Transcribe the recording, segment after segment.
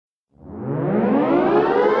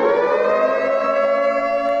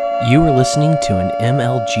You are listening to an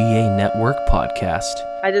MLGA Network podcast.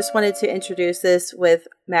 I just wanted to introduce this with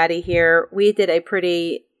Maddie here. We did a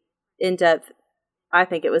pretty in-depth, I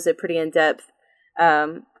think it was a pretty in-depth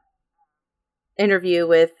interview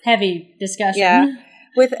with... Heavy discussion. Yeah,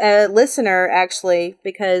 with a listener, actually,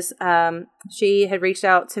 because she had reached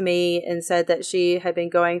out to me and said that she had been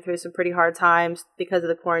going through some pretty hard times because of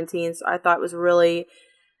the quarantine. So I thought it was really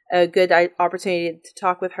a good opportunity to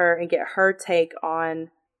talk with her and get her take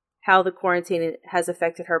on how the quarantine has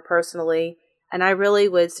affected her personally. And I really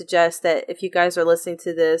would suggest that if you guys are listening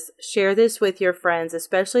to this, share this with your friends,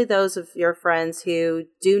 especially those of your friends who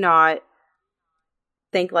do not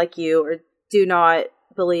think like you or do not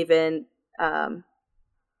believe in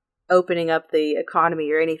opening up the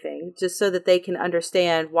economy or anything, just so that they can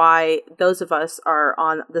understand why those of us are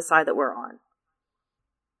on the side that we're on.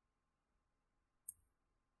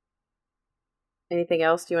 Anything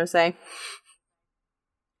else you want to say?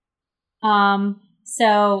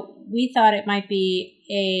 So we thought it might be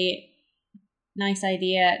a nice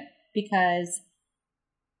idea because,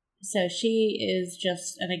 so she is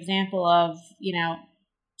just an example of,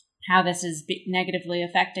 how this is negatively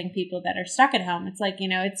affecting people that are stuck at home. It's like,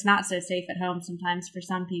 it's not so safe at home sometimes for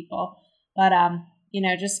some people, but,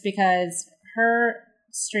 just because her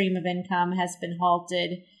stream of income has been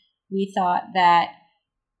halted, we thought that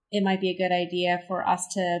it might be a good idea for us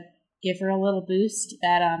to give her a little boost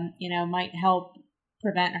that, might help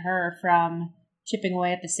prevent her from chipping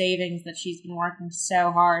away at the savings that she's been working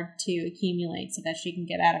so hard to accumulate so that she can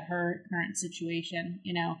get out of her current situation.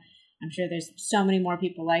 I'm sure there's so many more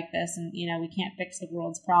people like this, and, we can't fix the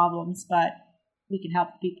world's problems, but we can help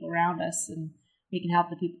the people around us, and we can help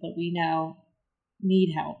the people that we know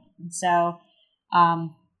need help. And so,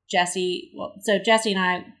 Jesse and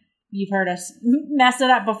I, you've heard us mess it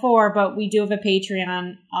up before, but we do have a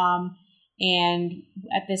Patreon. And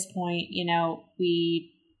at this point, we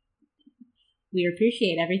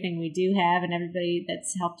appreciate everything we do have and everybody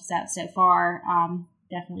that's helped us out so far.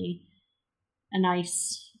 Definitely a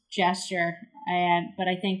nice gesture. But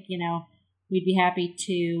I think, we'd be happy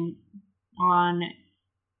to, on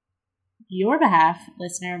your behalf,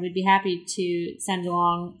 listener, we'd be happy to send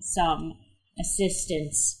along some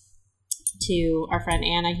assistance to our friend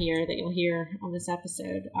Anna here that you'll hear on this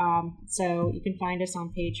episode. So you can find us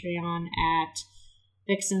on Patreon at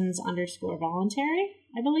Vixens_voluntary,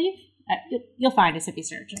 I believe. You'll find us if you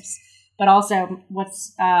search us. But also,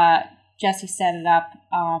 Jessie set it up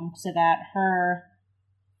so that her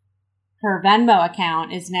Venmo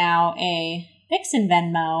account is now a Vixen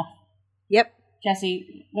Venmo. Yep.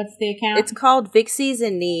 Jessie, what's the account? It's called Vixies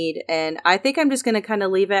in Need, and I think I'm just going to kind of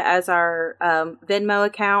leave it as our Venmo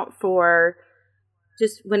account for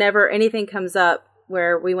just whenever anything comes up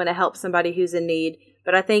where we want to help somebody who's in need.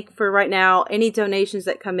 But I think for right now, any donations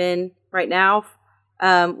that come in right now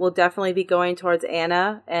will definitely be going towards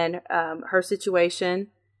Anna and her situation.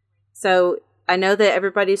 So I know that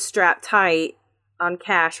everybody's strapped tight on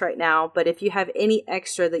cash right now, but if you have any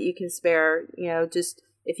extra that you can spare, just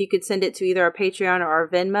if you could send it to either our Patreon or our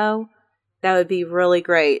Venmo, that would be really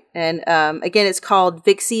great. And again, it's called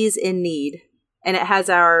Vixies in Need, and it has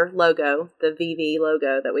our logo, the VV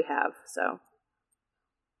logo that we have. So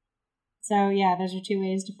yeah, those are two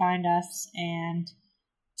ways to find us and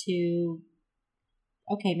to,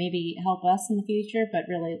 maybe help us in the future, but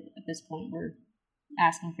really at this point we're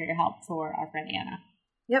asking for your help for our friend Anna.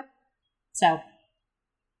 Yep. So,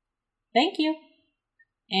 thank you.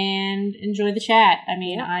 And enjoy the chat. I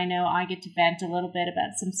mean, yeah. I know I get to vent a little bit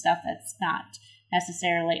about some stuff that's not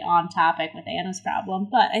necessarily on topic with Anna's problem,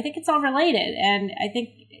 but I think it's all related, and I think,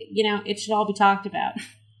 it should all be talked about.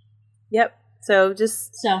 Yep. So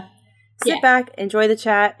just sit back, enjoy the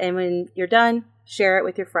chat, and when you're done, share it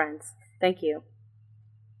with your friends. Thank you.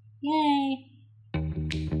 Yay.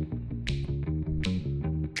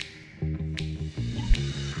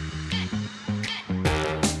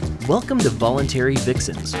 Welcome to Voluntary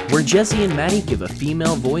Vixens, where Jessie and Maddie give a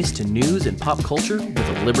female voice to news and pop culture with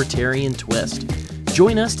a libertarian twist.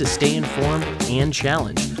 Join us to stay informed and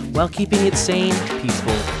challenged while keeping it sane,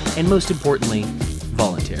 peaceful, and most importantly,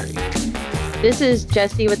 voluntary. This is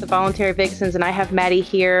Jessie with the Voluntary Vixens, and I have Maddie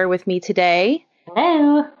here with me today.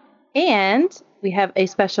 Hello. And we have a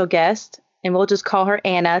special guest, and we'll just call her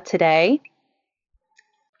Anna today.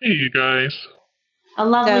 Hey, you guys. A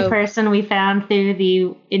lovely person we found through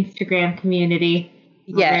the Instagram community.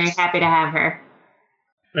 We're very happy to have her.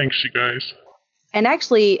 Thanks, you guys. And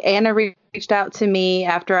actually, Anna reached out to me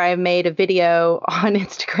after I made a video on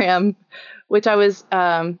Instagram, which I was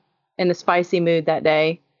in a spicy mood that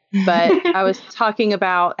day. But I was talking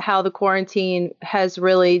about how the quarantine has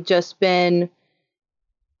really just been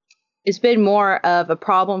it's been more of a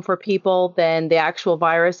problem for people than the actual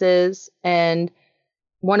virus is. And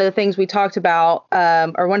one of the things we talked about,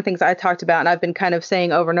 or one of the things I talked about, and I've been kind of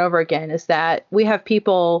saying over and over again, is that we have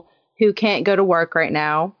people who can't go to work right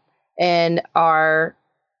now and are,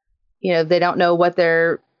 they don't know what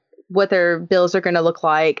their bills are going to look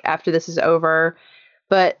like after this is over.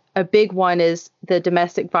 But a big one is the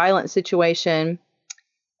domestic violence situation.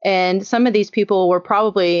 And some of these people were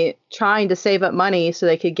probably trying to save up money so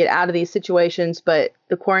they could get out of these situations, but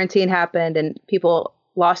the quarantine happened and people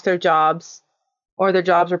lost their jobs, or their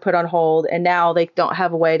jobs were put on hold, and now they don't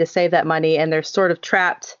have a way to save that money, and they're sort of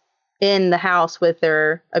trapped in the house with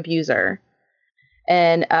their abuser.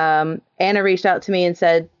 And Anna reached out to me and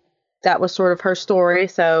said that was sort of her story.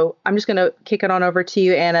 So I'm just going to kick it on over to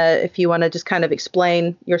you, Anna, if you want to just kind of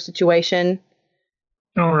explain your situation.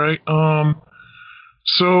 All right.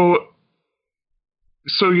 So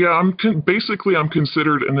yeah, I'm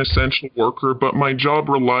considered an essential worker, but my job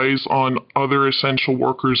relies on other essential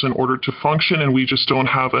workers in order to function, and we just don't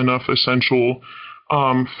have enough essential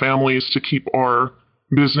families to keep our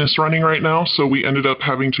business running right now. So we ended up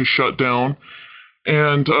having to shut down,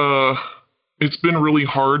 and it's been really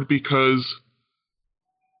hard because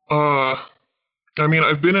I've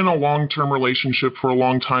been in a long-term relationship for a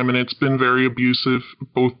long time, and it's been very abusive,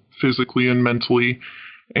 both physically and mentally.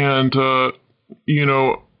 And,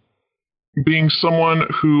 being someone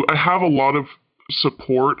who I have a lot of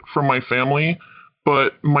support from my family,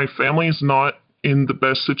 but my family's not in the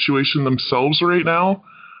best situation themselves right now.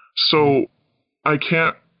 So I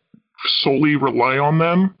can't solely rely on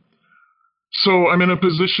them. So I'm in a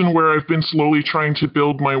position where I've been slowly trying to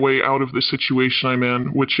build my way out of the situation I'm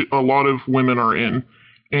in, which a lot of women are in.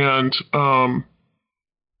 And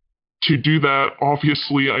to do that,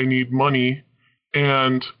 obviously, I need money.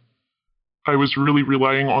 And I was really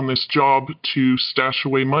relying on this job to stash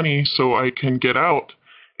away money so I can get out.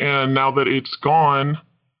 And now that it's gone,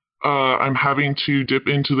 I'm having to dip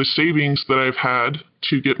into the savings that I've had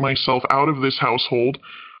to get myself out of this household.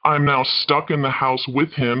 I'm now stuck in the house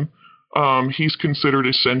with him. He's considered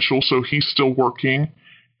essential, so he's still working.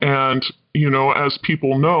 And, as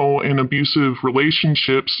people know, in abusive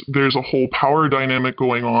relationships, there's a whole power dynamic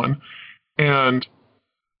going on. And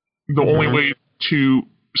the only way to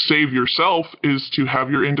save yourself is to have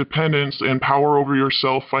your independence and power over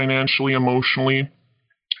yourself financially, emotionally.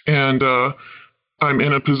 And I'm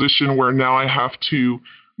in a position where now I have to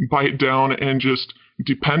bite down and just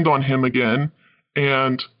depend on him again.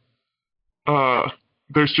 And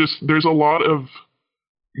there's a lot of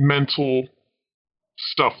mental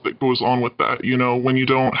stuff that goes on with that, when you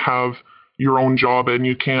don't have your own job and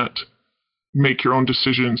you can't make your own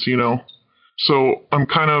decisions, So I'm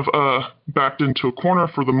kind of backed into a corner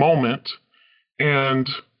for the moment, and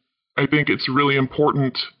I think it's really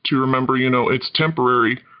important to remember, it's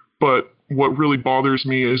temporary, but what really bothers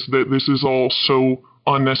me is that this is all so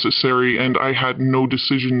unnecessary, and I had no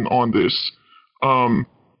decision on this.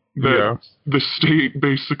 The state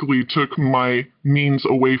basically took my means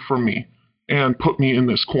away from me and put me in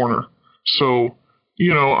this corner. So,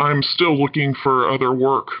 I'm still looking for other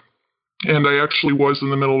work. And I actually was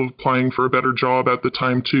in the middle of applying for a better job at the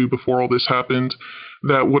time, too, before all this happened,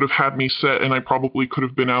 that would have had me set, and I probably could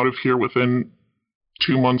have been out of here within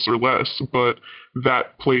 2 months or less. But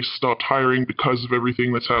that place stopped hiring because of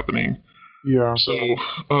everything that's happening. Yeah. So,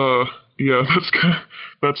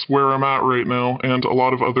 that's where I'm at right now, and a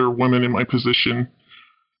lot of other women in my position.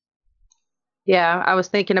 Yeah, I was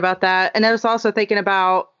thinking about that. And I was also thinking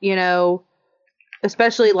about,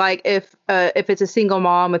 especially like if it's a single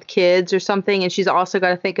mom with kids or something, and she's also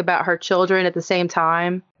got to think about her children at the same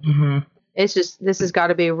time. Mm-hmm. This has got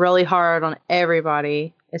to be really hard on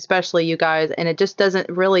everybody, especially you guys. And it just doesn't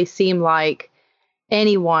really seem like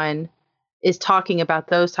anyone is talking about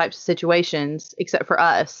those types of situations except for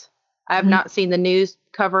us. I have not seen the news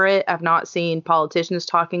cover it. I've not seen politicians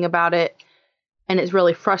talking about it. And it's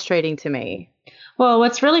really frustrating to me. Well,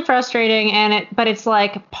 what's really frustrating, but it's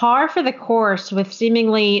like par for the course with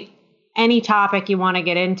seemingly any topic you want to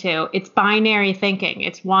get into. It's binary thinking.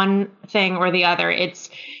 It's one thing or the other.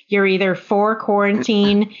 You're either for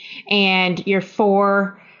quarantine and you're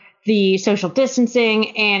for the social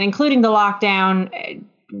distancing and including the lockdown,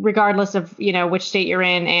 regardless of, which state you're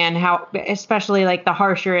in and how, especially like the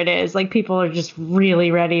harsher it is, like people are just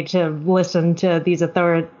really ready to listen to these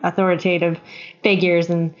authoritative figures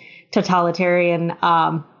and totalitarian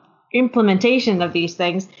implementation of these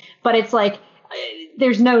things. But it's like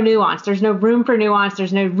there's no nuance. There's no room for nuance.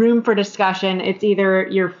 There's no room for discussion. It's either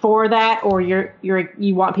you're for that or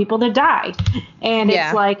you want people to die. And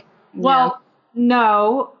it's like, well,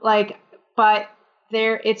 no, like, but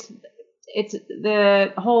it's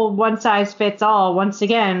the whole one size fits all. Once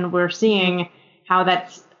again, we're seeing how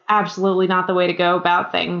that's absolutely not the way to go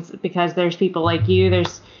about things, because there's people like you,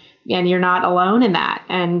 and you're not alone in that.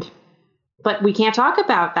 But we can't talk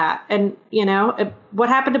about that. And, what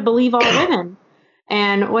happened to Believe All Women?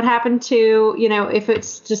 And what happened to, if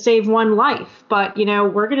it's to save one life? But,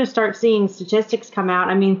 we're going to start seeing statistics come out.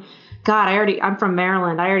 I mean, God, I'm from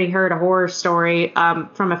Maryland. I already heard a horror story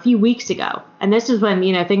from a few weeks ago. And this is when,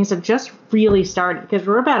 things have just really started, because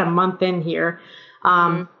we're about a month in here.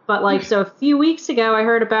 But so a few weeks ago, I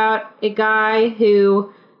heard about a guy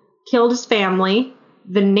who killed his family.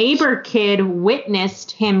 The neighbor kid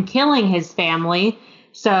witnessed him killing his family.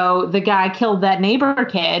 So the guy killed that neighbor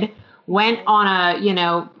kid, went on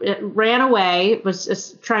ran away, was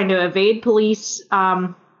just trying to evade police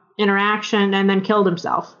interaction, and then killed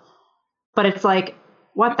himself. But it's like,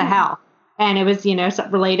 what the hell? And it was,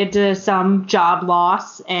 related to some job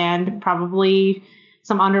loss and probably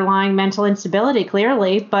some underlying mental instability,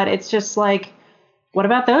 clearly. But it's just like, what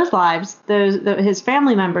about those lives, his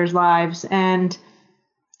family members' lives? And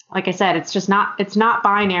like I said, it's not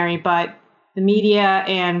binary, but the media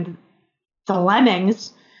and the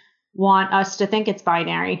lemmings want us to think it's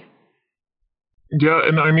binary. Yeah,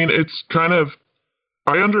 and I mean, it's kind of,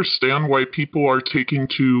 I understand why people are taking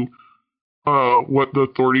to what the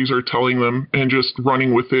authorities are telling them and just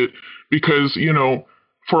running with it, because,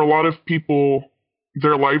 for a lot of people,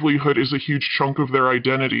 their livelihood is a huge chunk of their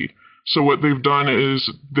identity. So what they've done is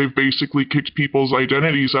they've basically kicked people's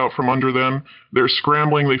identities out from under them. They're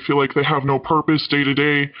scrambling. They feel like they have no purpose day to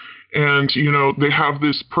day. And, they have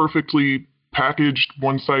this perfectly packaged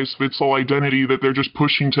one-size-fits-all identity that they're just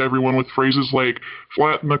pushing to everyone with phrases like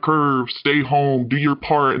flatten the curve, stay home, do your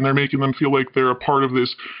part. And they're making them feel like they're a part of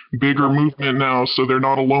this bigger movement now, so they're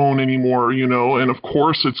not alone anymore, And of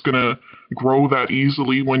course it's going to grow that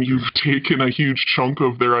easily when you've taken a huge chunk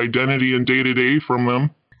of their identity and day-to-day from them.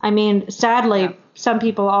 I mean, sadly, some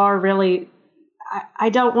people are really, I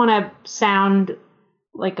don't want to sound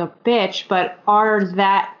like a bitch, but are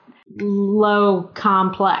that low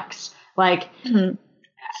complex. But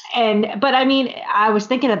I mean, I was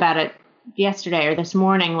thinking about it yesterday or this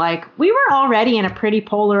morning. Like, we were already in a pretty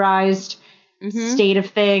polarized state of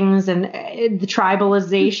things, and the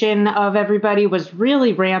tribalization of everybody was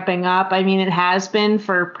really ramping up. I mean, it has been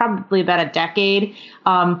for probably about a decade.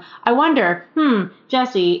 I wonder,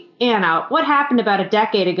 Jesse, Anna, what happened about a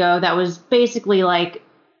decade ago that was basically like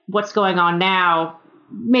what's going on now,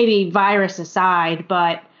 maybe virus aside,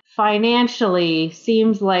 but financially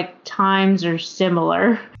seems like times are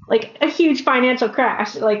similar. Like a huge financial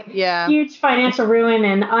crash, huge financial ruin,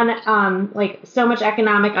 and so much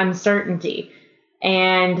economic uncertainty.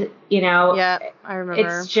 And, I remember.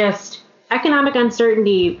 It's just, economic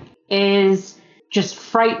uncertainty is just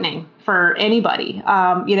frightening for anybody.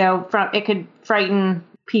 It could frighten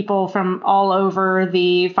people from all over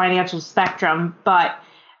the financial spectrum. But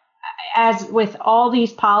as with all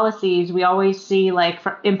these policies, we always see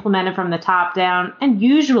implemented from the top down, and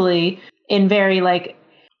usually in very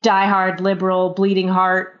diehard liberal, bleeding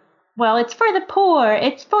heart. Well, it's for the poor.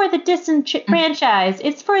 It's for the disenfranchised.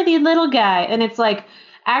 It's for the little guy. And it's like,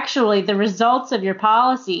 actually, the results of your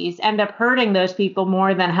policies end up hurting those people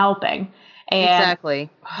more than helping. And exactly.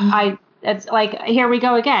 It's like, here we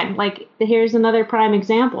go again. Here's another prime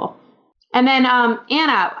example. And then,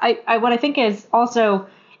 Anna, what I think is also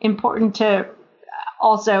important to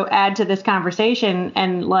also add to this conversation,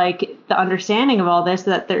 and the understanding of all this,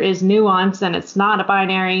 that there is nuance and it's not a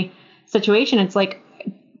binary situation. It's like,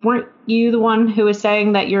 weren't you the one who was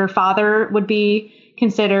saying that your father would be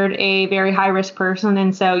considered a very high risk person?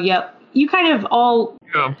 And so, you kind of all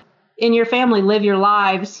in your family live your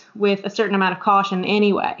lives with a certain amount of caution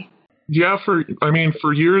anyway. Yeah, for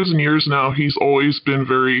years and years now, he's always been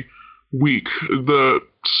very weak. The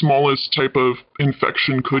smallest type of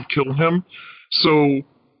infection could kill him. So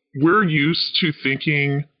we're used to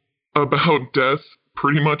thinking about death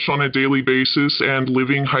pretty much on a daily basis and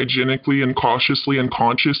living hygienically and cautiously and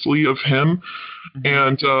consciously of him.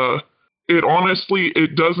 And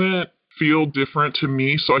it doesn't feel different to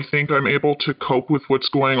me. So I think I'm able to cope with what's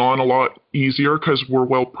going on a lot easier because we're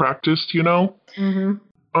well practiced,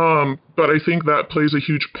 But I think that plays a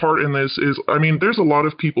huge part in this there's a lot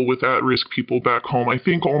of people with at-risk people back home. I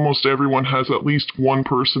think almost everyone has at least one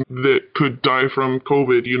person that could die from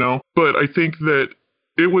COVID, But I think that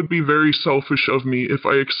it would be very selfish of me if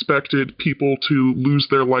I expected people to lose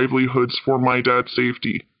their livelihoods for my dad's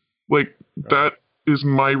safety. That is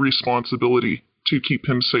my responsibility to keep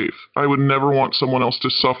him safe. I would never want someone else to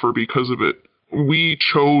suffer because of it. We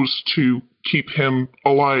chose to keep him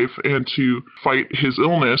alive and to fight his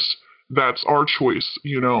illness, that's our choice,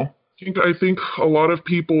 I think a lot of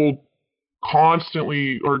people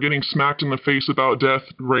constantly are getting smacked in the face about death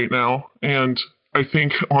right now. And I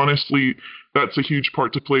think, honestly, that's a huge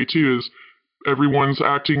part to play, too, is everyone's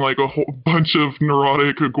acting like a whole bunch of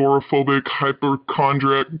neurotic, agoraphobic,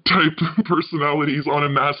 hypochondriac type personalities on a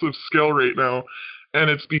massive scale right now. And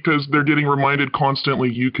it's because they're getting reminded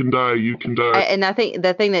constantly, you can die, you can die. And I think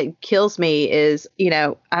the thing that kills me is,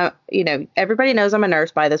 everybody knows I'm a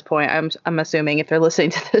nurse by this point. I'm assuming if they're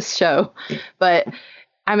listening to this show, but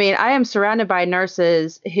I mean, I am surrounded by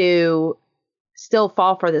nurses who still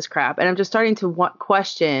fall for this crap. And I'm just starting to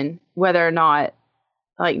question whether or not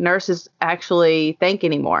like nurses actually think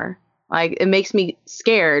anymore. Like, it makes me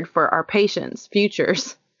scared for our patients'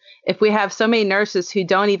 futures. If we have so many nurses who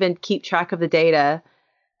don't even keep track of the data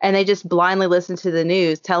and they just blindly listen to the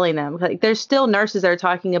news telling them, like, there's still nurses that are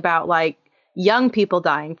talking about like young people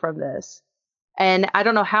dying from this. And I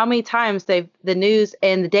don't know how many times the news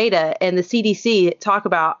and the data and the CDC talk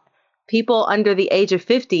about people under the age of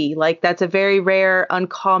 50. Like, that's a very rare,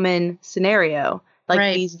 uncommon scenario. Like,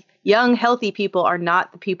 right. These young, healthy people are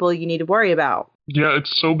not the people you need to worry about. Yeah,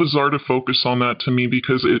 it's so bizarre to focus on that to me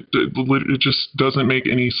because it just doesn't make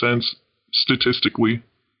any sense statistically.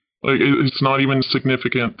 Like, it's not even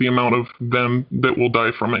significant, the amount of them that will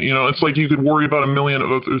die from it. It's like you could worry about a million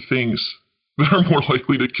other things that are more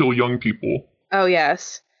likely to kill young people. Oh,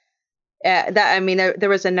 yes. There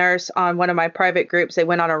was a nurse on one of my private groups that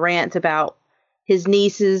went on a rant about his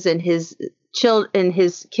nieces and his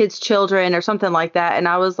kids' children or something like that. And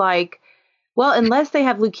I was like, well, unless they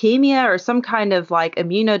have leukemia or some kind of like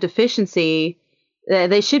immunodeficiency,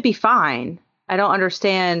 they should be fine. I don't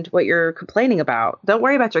understand what you're complaining about. Don't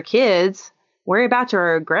worry about your kids. Worry about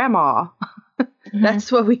your grandma. Mm-hmm.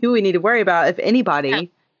 That's what we need to worry about, if anybody. Yeah.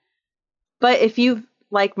 But if you've,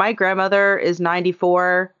 like, my grandmother is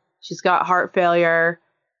 94. She's got heart failure.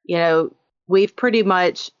 We've pretty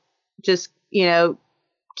much just,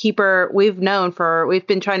 keep her. We've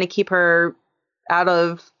been trying to keep her out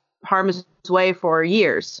of harm's way for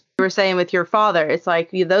years. You were saying with your father, it's like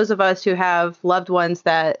those of us who have loved ones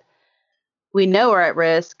that we know are at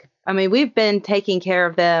risk. I mean, we've been taking care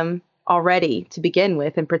of them already to begin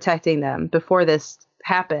with and protecting them before this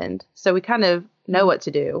happened. So we kind of know what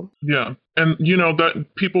to do. Yeah. And, that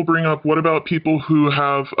people bring up, what about people who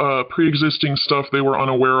have pre-existing stuff they were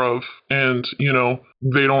unaware of and,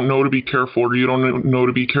 they don't know to be careful, or you don't know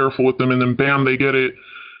to be careful with them, and then bam, they get it.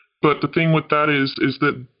 But the thing with that is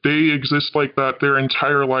that they exist like that their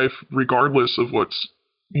entire life, regardless of what's,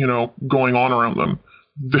 going on around them.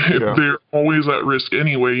 They're always at risk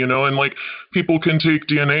anyway, and like people can take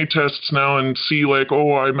DNA tests now and see like,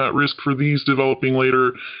 oh, I'm at risk for these developing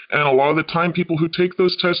later. And a lot of the time people who take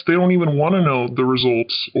those tests, they don't even want to know the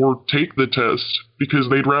results or take the test because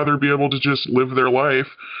they'd rather be able to just live their life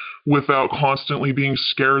without constantly being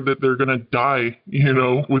scared that they're going to die,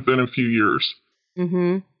 within a few years.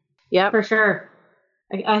 Mm-hmm. Yeah, for sure.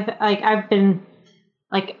 I've been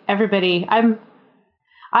like everybody.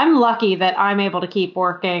 I'm lucky that I'm able to keep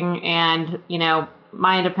working and,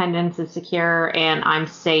 my independence is secure and I'm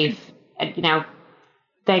safe. And,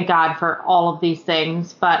 thank God for all of these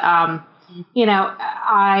things. But, I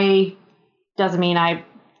doesn't mean I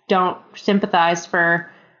don't sympathize for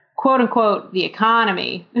quote unquote the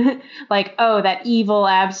economy. Like, oh, that evil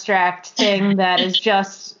abstract thing that is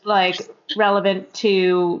just like relevant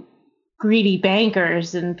to greedy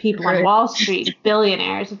bankers and people on Wall Street,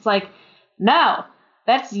 billionaires. It's like, no.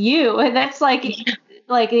 That's you. That's like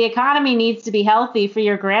the economy needs to be healthy for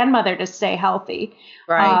your grandmother to stay healthy.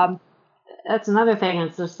 Right. That's another thing.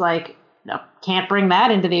 It's just like, no, can't bring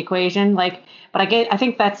that into the equation. Like, but I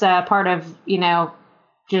think that's a part of,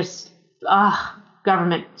 just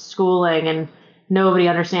government schooling, and nobody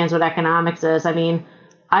understands what economics is. I mean,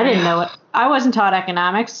 I didn't know it. I wasn't taught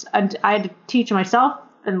economics. I had to teach myself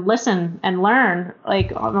and listen and learn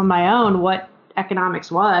like on my own what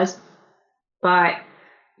economics was. But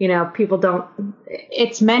people don't,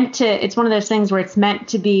 it's one of those things where it's meant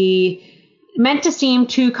to seem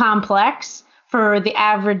too complex for the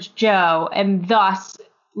average Joe, and thus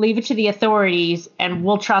leave it to the authorities and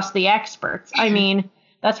we'll trust the experts. I mean,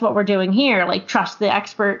 that's what we're doing here. Like, trust the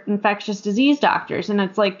expert infectious disease doctors. And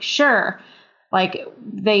it's like, sure, like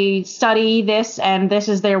they study this and this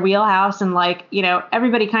is their wheelhouse. And like,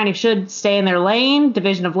 everybody kind of should stay in their lane,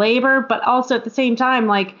 division of labor, but also at the same time,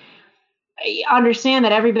 like, understand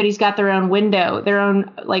that everybody's got their own window, their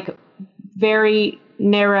own like very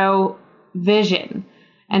narrow vision.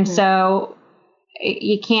 And so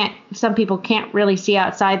some people can't really see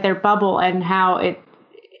outside their bubble and how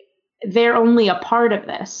they're only a part of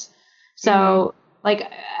this. So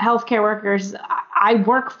like healthcare workers, I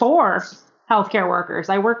work for healthcare workers.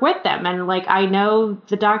 I work with them. And like, I know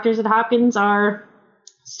the doctors at Hopkins are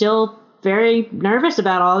still very nervous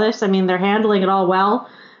about all this. I mean, they're handling it all well,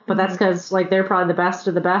 but that's because like they're probably the best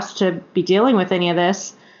of the best to be dealing with any of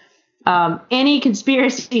this. Any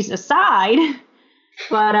conspiracies aside,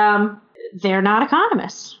 but they're not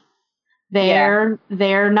economists.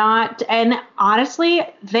 They're not, and honestly,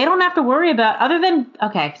 they don't have to worry about other than,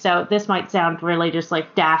 okay, so this might sound really just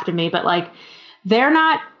like daft to me, but like they're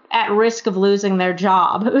not at risk of losing their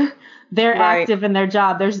job. They're active in their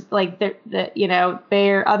job. There's like,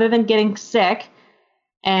 they're other than getting sick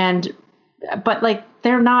but like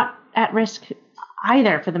they're not at risk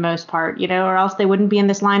either for the most part, or else they wouldn't be in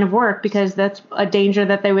this line of work because that's a danger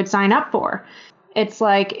that they would sign up for. It's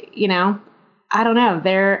like, I don't know.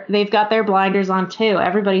 They've got their blinders on too.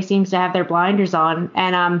 Everybody seems to have their blinders on.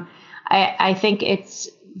 And I think it's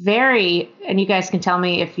very, and you guys can tell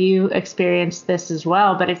me if you experience this as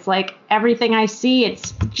well, but it's like everything I see,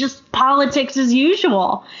 it's just politics as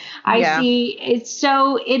usual. I see it's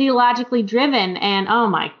so ideologically driven, and oh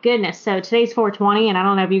my goodness. So today's 420, and I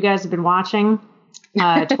don't know if you guys have been watching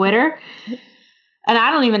Twitter. And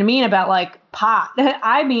I don't even mean about like pot.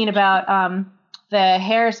 I mean about the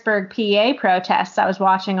Harrisburg, PA protests I was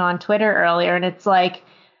watching on Twitter earlier, and it's like,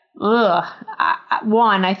 ugh.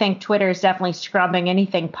 I think Twitter is definitely scrubbing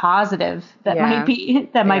anything positive that might be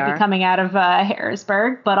coming out of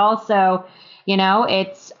Harrisburg, but also,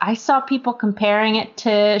 I saw people comparing it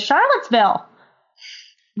to Charlottesville.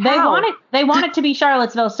 They want it to be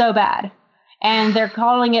Charlottesville so bad, and they're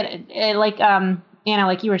calling it like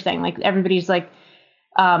like you were saying, like everybody's like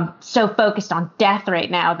so focused on death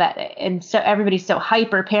right now and so everybody's so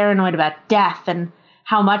hyper paranoid about death and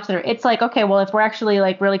how much it's like, okay, well, if we're actually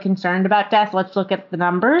like really concerned about death, let's look at the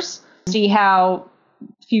numbers, see how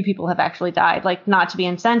few people have actually died. Like, not to be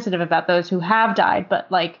insensitive about those who have died,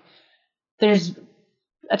 but like there's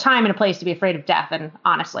a time and a place to be afraid of death. And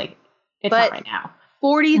honestly, it's not right now.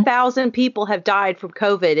 40,000 people have died from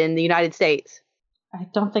COVID in the United States. I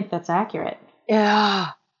don't think that's accurate. Yeah.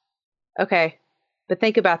 Okay. But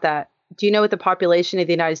think about that. Do you know what the population of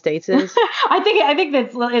the United States is? I think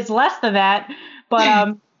that's it's less than that.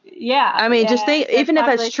 But yeah. I mean, just think, even if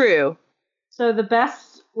that's true. So the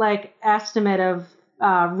best like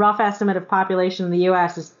rough estimate of population in the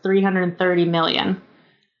U.S. is 330 million.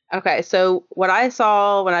 Okay, so what I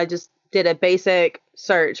saw when I just did a basic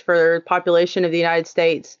search for population of the United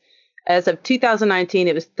States, as of 2019,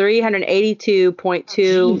 it was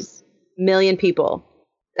 382.2 million people.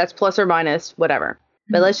 That's plus or minus whatever.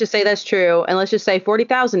 But let's just say that's true, and let's just say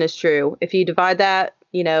 40,000 is true. If you divide that,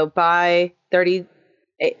 by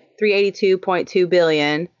 382.2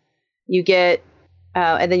 billion, you get,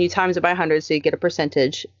 and then you times it by 100, so you get a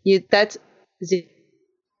percentage. That's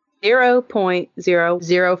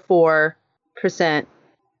 0.004%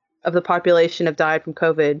 of the population have died from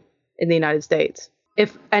COVID in the United States.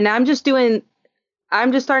 I'm just starting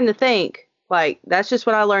to think, like, that's just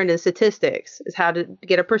what I learned in statistics, is how to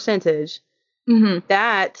get a percentage. Mm-hmm.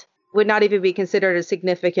 That would not even be considered a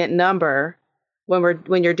significant number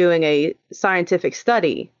when you're doing a scientific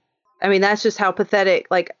study. I mean, that's just how pathetic.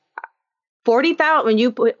 Like 40,000.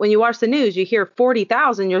 When you watch the news, you hear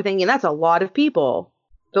 40,000. You're thinking that's a lot of people.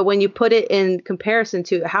 But when you put it in comparison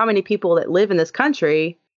to how many people that live in this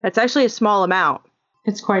country, that's actually a small amount.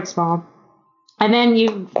 It's quite small. And then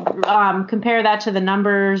you compare that to the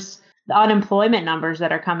numbers, the unemployment numbers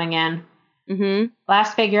that are coming in. Mm-hmm.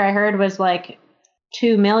 Last figure I heard was like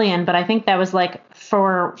 2 million, but I think that was like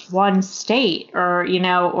for one state, or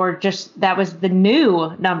just that was the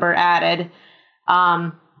new number added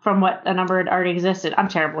from what a number had already existed. I'm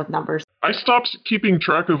terrible with numbers. I stopped keeping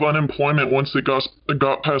track of unemployment once it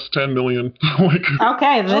got past 10 million.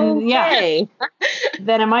 Okay, then yeah,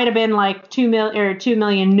 then it might have been like 2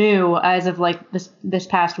 million new as of like this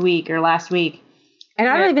past week or last week. And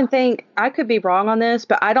I don't even think, I could be wrong on this,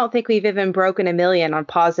 but I don't think we've even broken 1 million on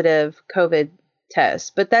positive COVID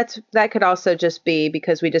tests. But that could also just be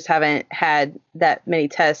because we just haven't had that many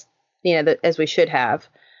tests, as we should have.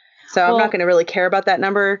 So I'm not going to really care about that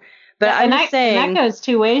number. But I'm just saying. And that goes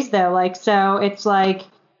two ways, though. Like, so it's like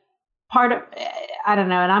part of, I don't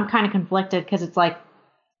know, and I'm kind of conflicted because it's like,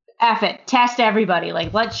 F it, test everybody.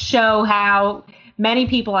 Like, let's show how many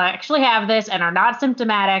people actually have this and are not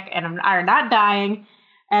symptomatic and are not dying.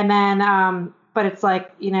 And then, but it's like,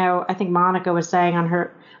 I think Monica was saying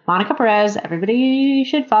Monica Perez, everybody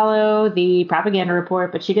should follow the propaganda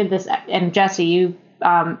report, but she did this, and Jesse, you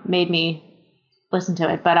made me listen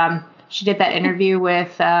to it, but she did that interview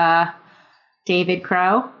with David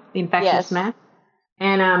Crow, the infectious Yes. mess.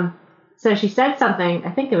 And so she said something,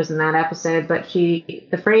 I think it was in that episode, but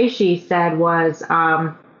the phrase she said was,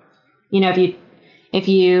 if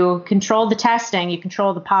you control the testing, you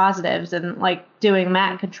control the positives, and like doing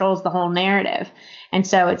that controls the whole narrative. And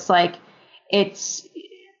so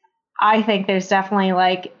I think there's definitely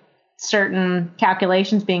like certain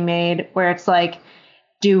calculations being made where it's like,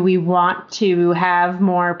 do we want to have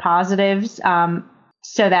more positives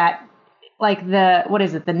so that like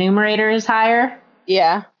the numerator is higher?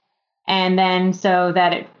 Yeah. And then so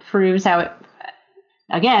that it proves how it,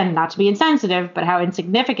 again, not to be insensitive, but how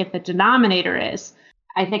insignificant the denominator is.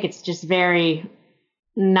 I think it's just very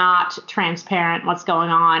not transparent what's going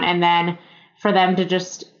on. And then for them to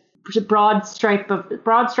just broad stroke of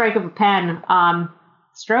a pen, broad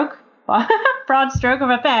stroke of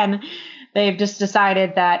a pen, they've just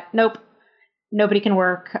decided that, nope, nobody can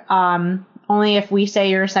work. Only if we say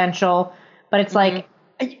you're essential. But it's like,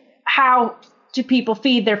 how do people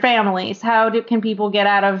feed their families? How can people get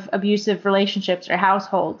out of abusive relationships or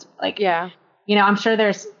households? Like, Yeah. I'm sure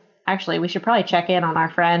actually, we should probably check in on our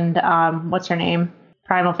friend, what's her name?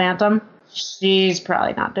 Primal Phantom. She's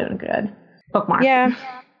probably not doing good. Bookmark. Yeah.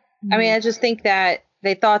 I mean, I just think that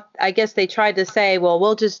I guess they tried to say, well,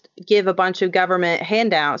 we'll just give a bunch of government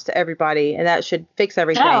handouts to everybody and that should fix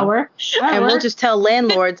everything. We'll just tell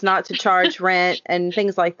landlords not to charge rent and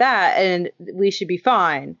things like that, and we should be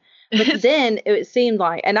fine. But then it seemed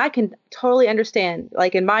like, and I can totally understand,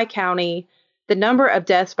 like in my county, the number of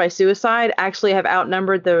deaths by suicide actually have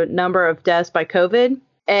outnumbered the number of deaths by COVID.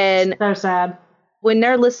 And so sad. When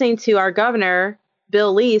they're listening to our governor,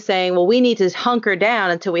 Bill Lee, saying, well, we need to hunker down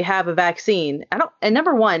until we have a vaccine.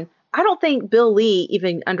 Number one, I don't think Bill Lee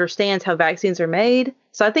even understands how vaccines are made.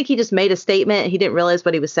 So I think he just made a statement and he didn't realize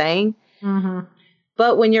what he was saying. Mm-hmm.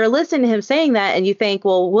 But when you're listening to him saying that and you think,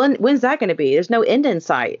 well, when's that going to be? There's no end in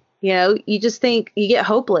sight. You just think, you get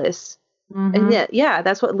hopeless. Mm-hmm. And yeah,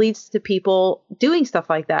 that's what leads to people doing stuff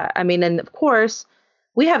like that. I mean, and of course,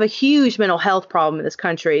 we have a huge mental health problem in this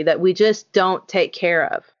country that we just don't take care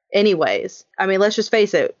of anyways. I mean, let's just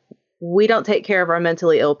face it. We don't take care of our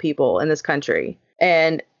mentally ill people in this country.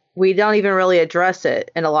 And we don't even really address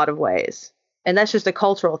it in a lot of ways. And that's just a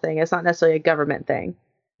cultural thing. It's not necessarily a government thing.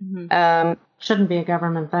 Mm-hmm. Shouldn't be a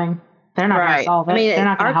government thing. They're not going to solve it. I mean, They're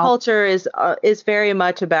not our culture is very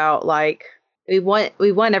much about like, we want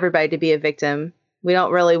everybody to be a victim. We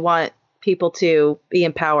don't really want people to be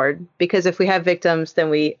empowered, because if we have victims, then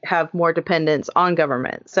we have more dependence on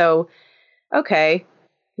government. So, okay,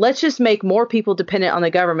 let's just make more people dependent on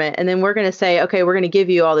the government. And then we're going to say, okay, we're going to give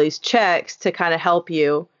you all these checks to kind of help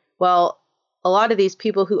you. Well, a lot of these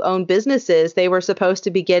people who own businesses, they were supposed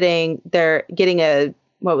to be getting a,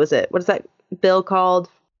 what was it? What is that bill called?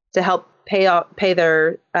 To help pay their,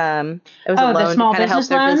 it was a loan to kind of help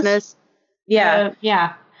their business. Yeah.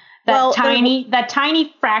 Yeah. That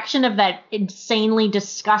tiny fraction of that insanely,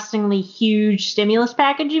 disgustingly huge stimulus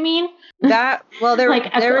package, you mean? That, well, they were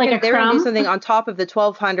going to do something on top of the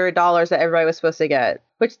 $1,200 that everybody was supposed to get,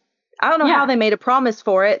 which I don't know how they made a promise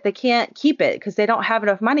for it. They can't keep it because they don't have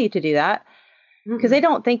enough money to do that. Because they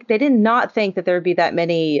did not think that there would be that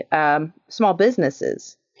many small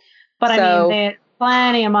businesses. But I mean,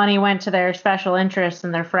 plenty of money went to their special interests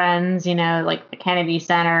and their friends, like the Kennedy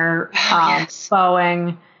Center,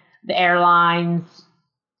 Boeing, the airlines,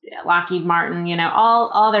 Lockheed Martin,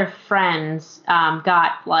 all their friends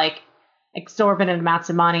got like exorbitant amounts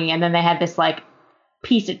of money. And then they had this like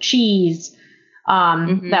piece of cheese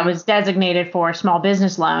that was designated for small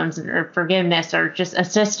business loans or forgiveness or just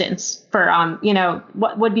assistance for,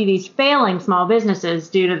 what would be these failing small businesses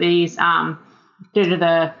due to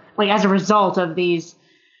the as a result of these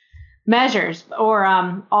measures. Or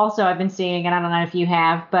also I've been seeing, and I don't know if you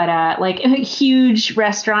have, but huge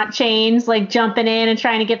restaurant chains like jumping in and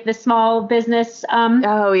trying to get the small business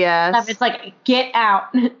oh yes stuff. It's like, get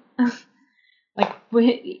out. Like,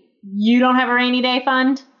 you don't have a rainy day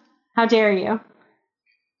fund? How dare you?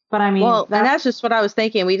 But I mean, and that's just what I was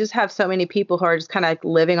thinking. We just have so many people who are just kind of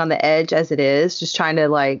living on the edge as it is, just trying to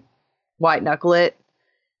like white knuckle it.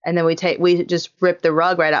 And then we just rip the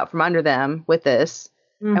rug right out from under them with this.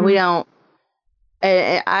 Mm-hmm. And we don't,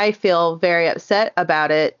 and I feel very upset about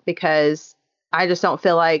it because I just don't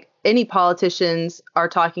feel like any politicians are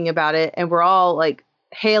talking about it. And we're all like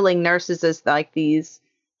hailing nurses as like these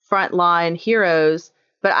frontline heroes.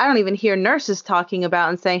 But I don't even hear nurses talking about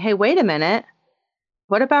and saying, hey, wait a minute.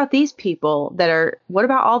 What about these people what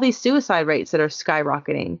about all these suicide rates that are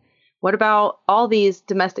skyrocketing? What about all these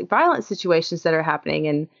domestic violence situations that are happening?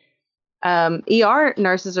 And ER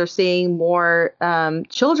nurses are seeing more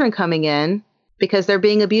children coming in because they're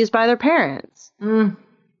being abused by their parents.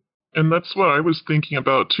 And that's what I was thinking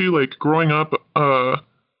about too. Like growing up,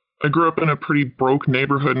 I grew up in a pretty broke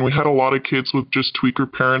neighborhood, and we had a lot of kids with just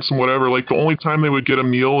tweaker parents and whatever. Like the only time they would get a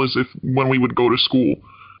meal is if when we would go to school.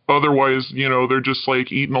 Otherwise, they're just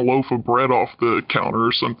like eating a loaf of bread off the counter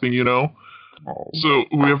or something. So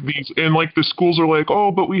we have these, and like the schools are like,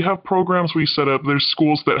 oh, but we have programs we set up. There's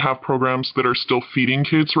schools that have programs that are still feeding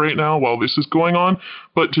kids right now while this is going on.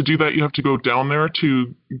 But to do that, you have to go down there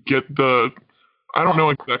to get I don't know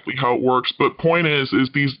exactly how it works, but point is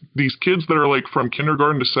these kids that are like from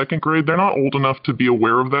kindergarten to second grade, they're not old enough to be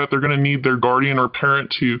aware of that. They're going to need their guardian or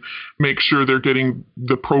parent to make sure they're getting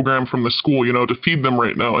the program from the school, to feed them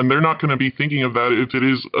right now. And they're not going to be thinking of that if it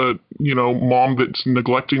is a, mom that's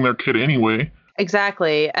neglecting their kid anyway.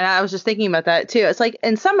 Exactly. And I was just thinking about that too. It's like,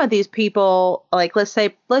 and some of these people, like, let's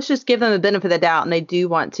just give them the benefit of the doubt, and they do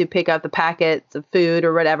want to pick up the packets of food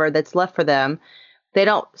or whatever that's left for them.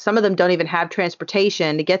 Some of them don't even have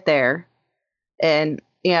transportation to get there. And,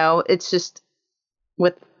 it's just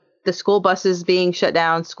with the school buses being shut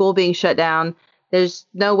down, school being shut down, there's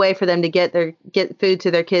no way for them to get food to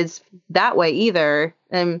their kids that way either.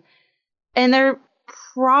 And they're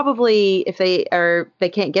probably, if they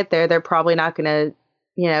can't get there, they're probably not going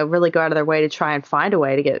to, really go out of their way to try and find a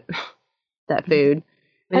way to get that food.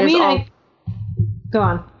 Go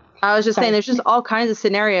on. I was just saying, there's just all kinds of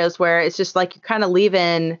scenarios where it's just like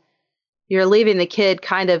you're leaving the kid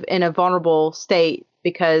kind of in a vulnerable state,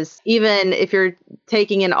 because even if you're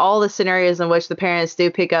taking in all the scenarios in which the parents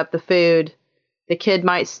do pick up the food, the kid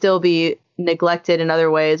might still be neglected in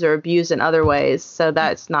other ways or abused in other ways. So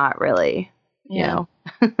that's not really, Yeah,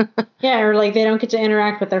 or like they don't get to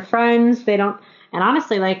interact with their friends. They don't, and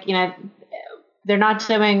honestly, like, they're not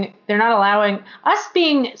allowing us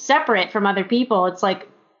being separate from other people. It's like,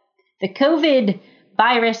 the COVID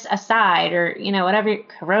virus aside, or, whatever,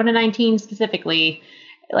 Corona-19 specifically,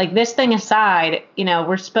 like this thing aside,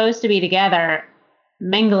 we're supposed to be together,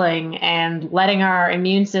 mingling and letting our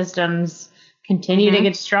immune systems continue to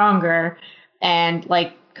get stronger and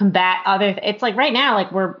like combat it's like right now,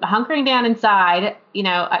 like we're hunkering down inside.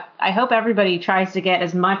 I hope everybody tries to get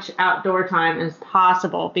as much outdoor time as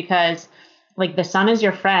possible, because like the sun is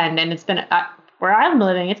your friend, and it's been where I'm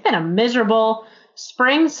living, it's been a miserable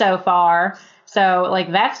spring so far, so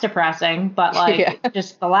like that's depressing, but like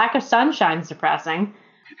just the lack of sunshine is depressing.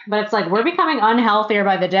 But it's like we're becoming unhealthier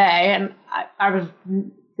by the day, and I was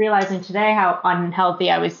realizing today how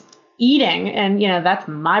unhealthy I was eating, and that's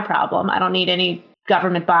my problem. I don't need any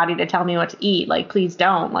government body to tell me what to eat. Like, please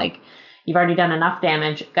don't. Like, you've already done enough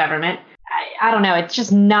damage, government. I don't know, it's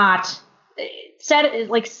just not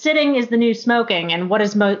like sitting is the new smoking, and what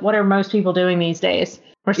are most people doing these days?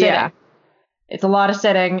 We're sitting. Yeah. It's a lot of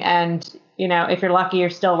sitting, and, if you're lucky, you're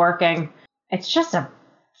still working. It's just a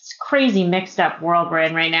crazy mixed up world we're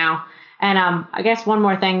in right now. And I guess one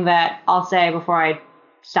more thing that I'll say before I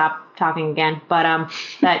stop talking again, but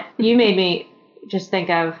that you made me just think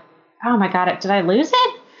of, oh my God, did I lose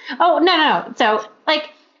it? Oh, no. So, like,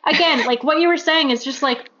 again, like what you were saying is just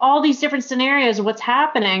like all these different scenarios of what's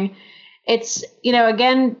happening. It's,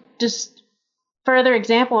 again, just further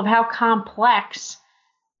example of how complex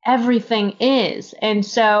everything is. And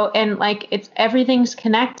so, and like everything's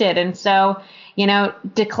connected. And so,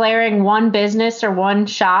 declaring one business or one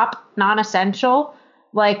shop non-essential,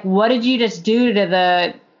 like what did you just do to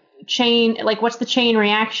the chain? Like what's the chain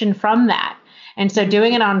reaction from that? And so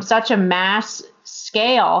doing it on such a mass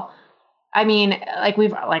scale, I mean, like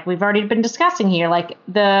we've already been discussing here, like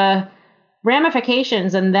the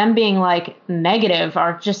ramifications and them being like negative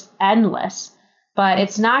are just endless. But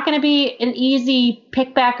it's not going to be an easy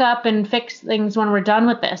pick back up and fix things when we're done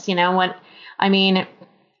with this.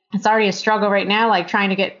 It's already a struggle right now, like trying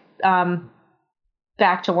to get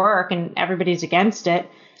back to work, and everybody's against it.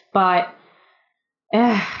 But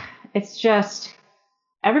it's just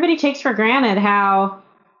everybody takes for granted how,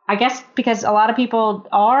 I guess, because a lot of people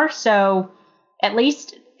are so, at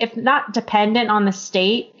least if not dependent on the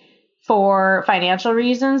state for financial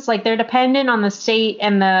reasons, like they're dependent on the state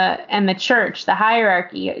and the church, the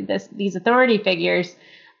hierarchy, these authority figures.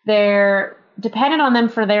 They're dependent on them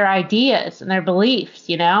for their ideas and their beliefs.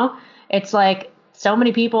 It's like so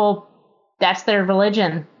many people, that's their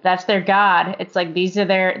religion, that's their God. It's like this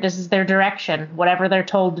is their direction, whatever they're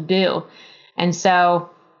told to do. And so,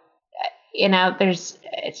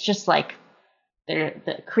 it's just like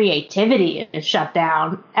the creativity is shut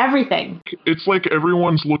down, everything. It's like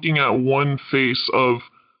everyone's looking at one face of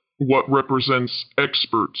what represents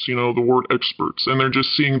experts, the word experts, and they're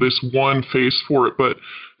just seeing this one face for it. But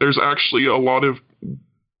there's actually a lot of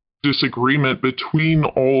disagreement between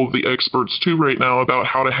all of the experts too right now about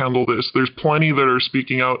how to handle this. There's plenty that are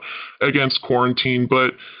speaking out against quarantine,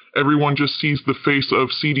 but everyone just sees the face of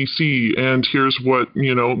CDC and here's what,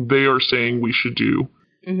 they are saying we should do.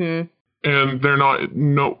 Mm-hmm. And they're not,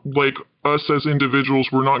 like us as individuals,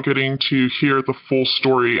 we're not getting to hear the full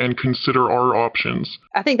story and consider our options.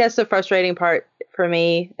 I think that's the frustrating part for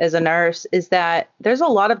me as a nurse, is that there's a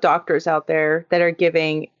lot of doctors out there that are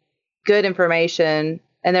giving good information,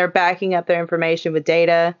 and they're backing up their information with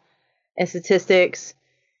data and statistics.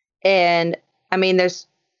 And I mean, there's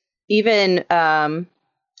even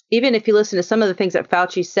if you listen to some of the things that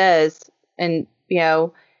Fauci says, and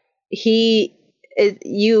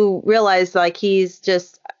you realize like he's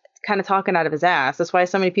just kind of talking out of his ass. That's why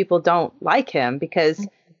so many people don't like him, because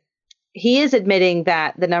he is admitting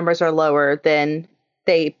that the numbers are lower than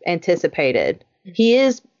they anticipated. He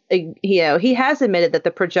is, he has admitted that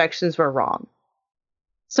the projections were wrong.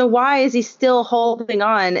 So why is he still holding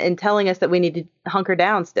on and telling us that we need to hunker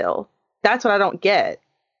down still? That's what I don't get.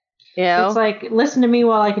 It's like, listen to me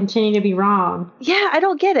while I continue to be wrong. Yeah, I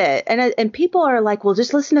don't get it. And people are like, well,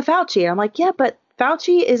 just listen to Fauci. And I'm like, yeah, but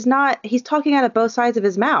Fauci is not, he's talking out of both sides of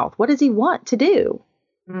his mouth. What does he want to do?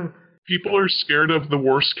 People are scared of the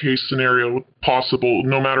worst case scenario possible,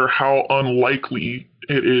 no matter how unlikely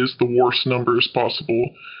it is, the worst numbers possible.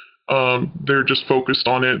 They're just focused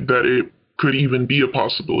on it, that it could even be a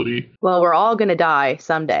possibility. Well, we're all going to die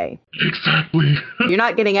someday. Exactly. You're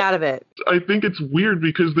not getting out of it. I think it's weird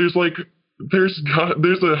because there's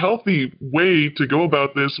a healthy way to go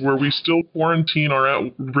about this where we still quarantine, are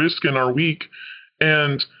at risk and are weak,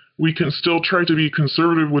 and we can still try to be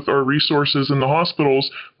conservative with our resources in the hospitals,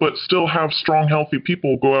 but still have strong, healthy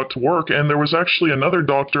people go out to work. And there was actually another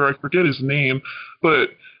doctor, I forget his name, but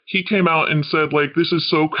he came out and said, like, this is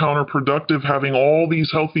so counterproductive having all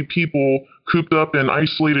these healthy people cooped up and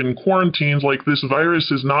isolated in quarantines. Like, this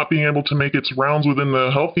virus is not being able to make its rounds within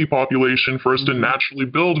the healthy population for us to naturally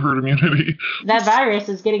build herd immunity. That virus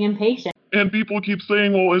is getting impatient. And people keep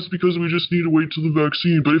saying, well, it's because we just need to wait till the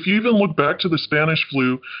vaccine. But if you even look back to the Spanish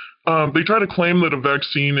flu, they try to claim that a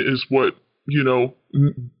vaccine is what,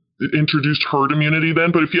 introduced herd immunity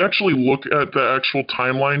then. But if you actually look at the actual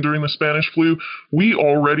timeline during the Spanish flu, we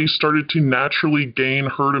already started to naturally gain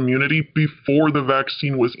herd immunity before the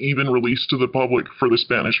vaccine was even released to the public for the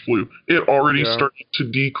Spanish flu. It already started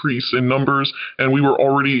to decrease in numbers, and we were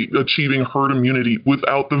already achieving herd immunity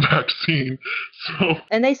without the vaccine.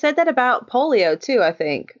 And they said that about polio too, I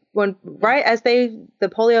think. When right as the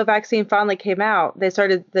polio vaccine finally came out,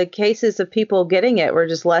 the cases of people getting it were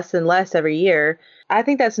just less and less every year. I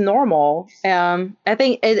think that's normal. I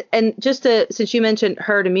think, and just since you mentioned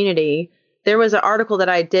herd immunity, there was an article that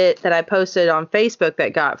I posted on Facebook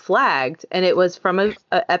that got flagged, and it was from an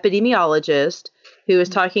epidemiologist who was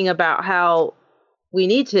talking about how we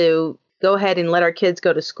need to go ahead and let our kids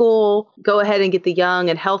go to school, go ahead and get the young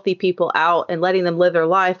and healthy people out and letting them live their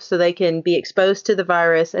life so they can be exposed to the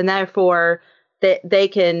virus, and therefore that they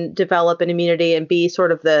can develop an immunity and be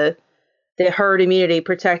sort of the herd immunity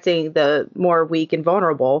protecting the more weak and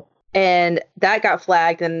vulnerable. And that got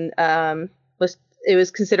flagged and it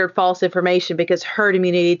was considered false information because herd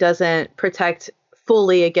immunity doesn't protect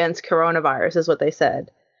fully against coronavirus, is what they said.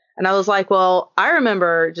 And I was like, well, I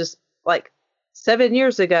remember just like 7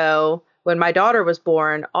 years ago when my daughter was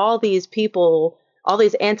born, all these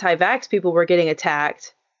anti-vax people were getting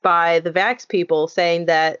attacked by the vax people, saying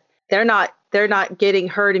that they're not getting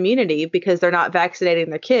herd immunity because they're not vaccinating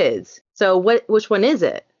their kids. So which one is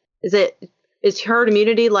it? Is herd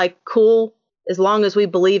immunity like cool as long as we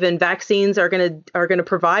believe in vaccines are gonna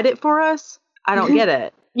provide it for us? I don't get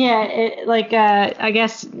it. Yeah, I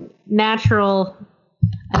guess a natural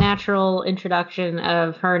introduction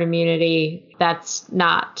of herd immunity that's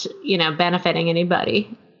not benefiting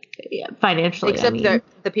anybody financially, except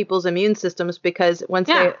the people's immune systems, because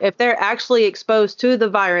if they're actually exposed to the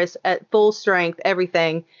virus at full strength,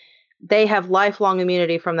 everything, they have lifelong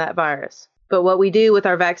immunity from that virus. But what we do with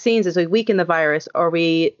our vaccines is we weaken the virus, or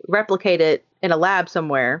we replicate it in a lab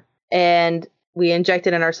somewhere and we inject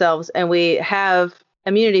it in ourselves, and we have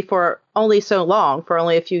immunity for only so long, for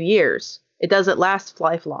only a few years. It doesn't last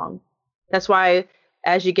lifelong. That's why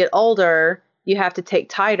as you get older, you have to take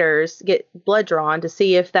titers, get blood drawn to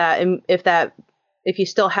see if you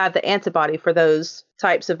still have the antibody for those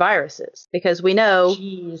types of viruses, because we know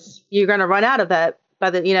you're going to run out of that by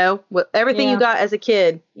with everything you got as a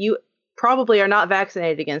kid. You probably are not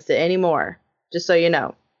vaccinated against it anymore, just so you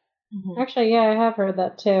know. Actually, I have heard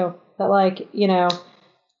that too. That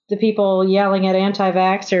the people yelling at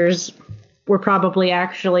anti-vaxxers were probably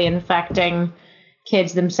actually infecting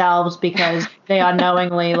kids themselves because they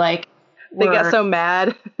unknowingly like they got so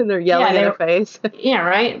mad and they're yelling in their face. Yeah,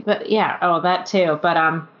 right. But yeah, that too.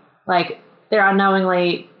 But like they're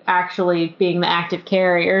unknowingly actually being the active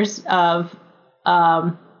carriers of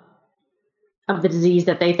the disease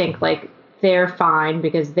that they think like they're fine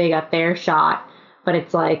because they got their shot. But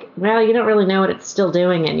it's like, well, you don't really know what it's still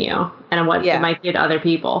doing in you and what it might do to other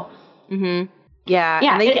people. Mm-hmm. Yeah.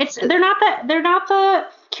 Yeah. They're not the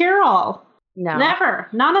cure all. No. Never.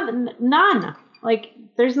 None. Like,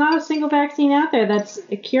 there's not a single vaccine out there that's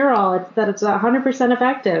a cure-all. It's 100%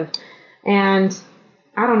 effective. And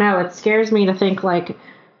I don't know. It scares me to think, like,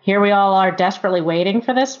 here we all are desperately waiting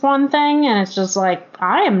for this one thing. And it's just like,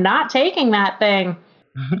 I am not taking that thing.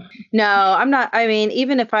 No, I'm not. I mean,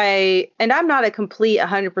 even if and I'm not a complete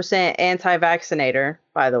 100% anti-vaccinator,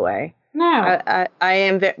 by the way. No. I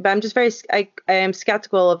am, but I'm just I am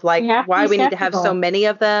skeptical of, like, why we need to have so many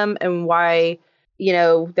of them and why,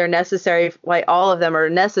 they're necessary, like all of them are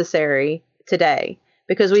necessary today,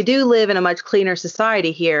 because we do live in a much cleaner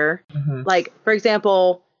society here. Mm-hmm. Like, for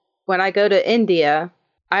example, when I go to India,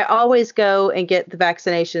 I always go and get the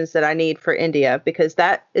vaccinations that I need for India, because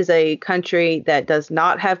that is a country that does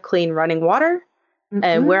not have clean running water. Mm-hmm.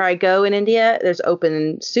 And where I go in India, there's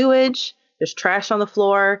open sewage, there's trash on the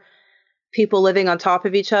floor, people living on top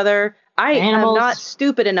of each other. I am not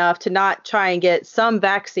stupid enough to not try and get some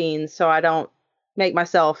vaccines so I don't make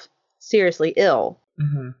myself seriously ill.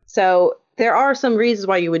 Mm-hmm. So there are some reasons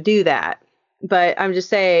why you would do that. But I'm just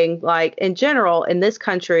saying, like, in general, in this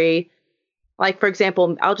country, like, for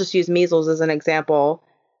example, I'll just use measles as an example.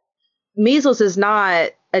 Measles is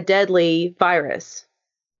not a deadly virus.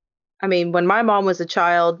 I mean, when my mom was a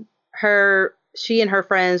child, she and her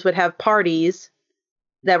friends would have parties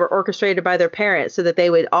that were orchestrated by their parents so that they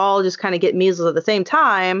would all just kind of get measles at the same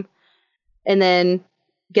time and then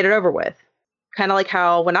get it over with. Kind of like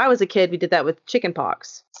how when I was a kid, we did that with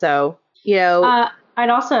chickenpox. So, I'd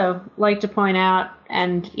also like to point out,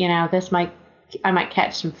 and, I might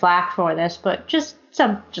catch some flack for this, but just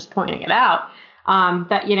pointing it out,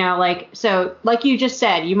 that, so like you just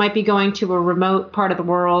said, you might be going to a remote part of the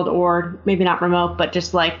world, or maybe not remote, but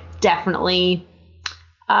just like definitely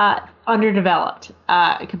underdeveloped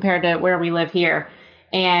compared to where we live here.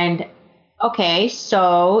 And okay,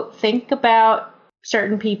 so think about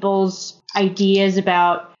certain people's ideas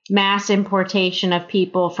about mass importation of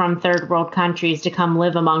people from third world countries to come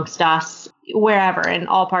live amongst us wherever in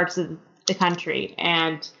all parts of the country.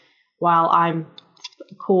 And while I'm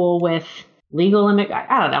cool with legal immigration,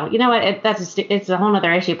 I don't know, you know what, it's a whole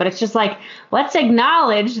other issue, but it's just like, let's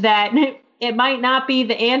acknowledge that it might not be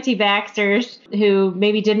the anti-vaxxers who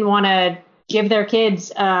maybe didn't want to give their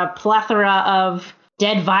kids a plethora of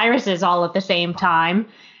dead viruses all at the same time.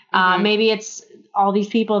 Mm-hmm. Maybe it's all these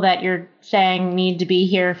people that you're saying need to be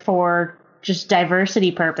here for just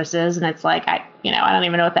diversity purposes. And it's like, I don't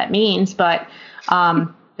even know what that means, but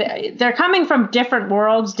they're coming from different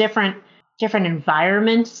worlds, different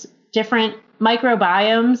environments, different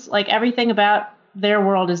microbiomes. Like, everything about their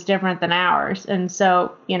world is different than ours. And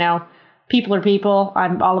so, people are people.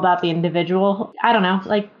 I'm all about the individual. I don't know,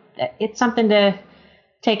 like, it's something to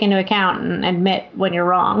take into account and admit when you're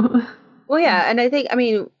wrong. Well, yeah. And I think,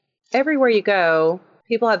 everywhere you go,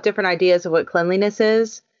 people have different ideas of what cleanliness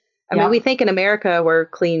is. I mean, we think in America we're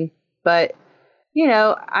clean, but,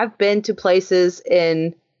 I've been to places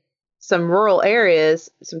in some rural areas,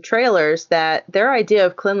 some trailers, that their idea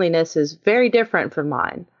of cleanliness is very different from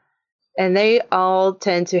mine. And they all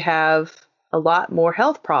tend to have a lot more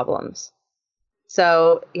health problems.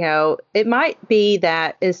 So, it might be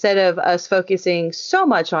that instead of us focusing so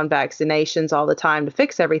much on vaccinations all the time to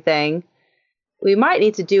fix everything, we might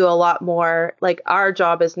need to do a lot more, like, our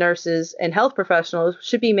job as nurses and health professionals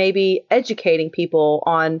should be maybe educating people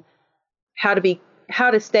on how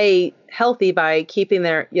to stay healthy by keeping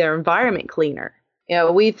their environment cleaner.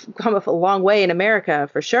 We've come a long way in America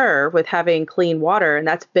for sure with having clean water, and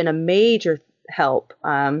that's been a major help.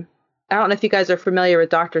 I don't know if you guys are familiar with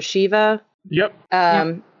Dr. Shiva. Yep.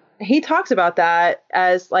 He talks about that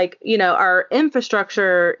as, like, our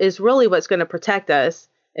infrastructure is really what's going to protect us.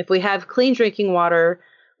 If we have clean drinking water,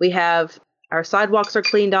 we have our sidewalks are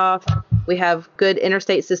cleaned off, we have good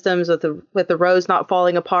interstate systems with the roads not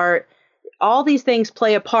falling apart. All these things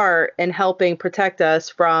play a part in helping protect us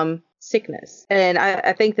from sickness. And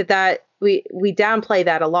I think that we downplay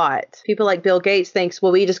that a lot. People like Bill Gates thinks,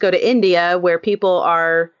 well, we just go to India where people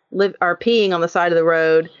are peeing on the side of the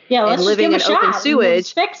road and living in open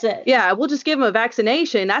sewage. Fix it. Yeah, we'll just give them a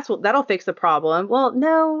vaccination. That'll fix the problem. Well,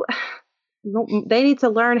 no. They need to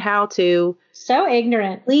learn how to so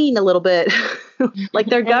ignorant clean a little bit. Like,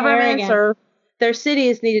 their governments their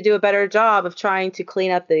cities need to do a better job of trying to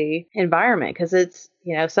clean up the environment, because it's,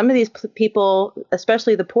 some of these people,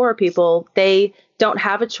 especially the poorer people, they don't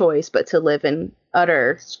have a choice but to live in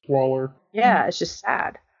utter squalor. Yeah, it's just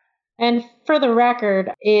sad. And for the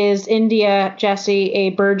record, is India, Jesse, a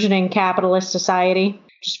burgeoning capitalist society?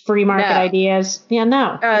 Just free market ideas? Yeah,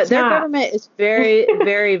 no. Their government is very,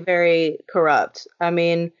 very, very corrupt. I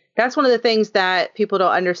mean, that's one of the things that people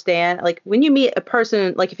don't understand. Like, when you meet a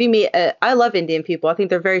person, like if you meet, I love Indian people. I think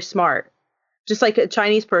they're very smart. Just like a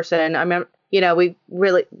Chinese person. I mean,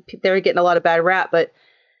 they're getting a lot of bad rap, but,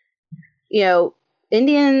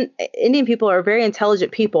 Indian people are very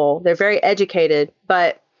intelligent people. They're very educated,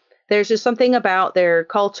 but there's just something about their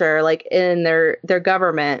culture, like in their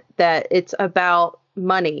government, that it's about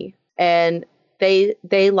money, and they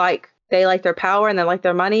like their power, and they like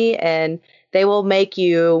their money, and they will make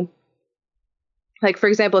you, like, for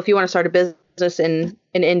example, if you want to start a business in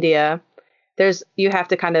India, you have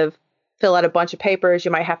to kind of fill out a bunch of papers.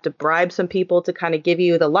 You might have to bribe some people to kind of give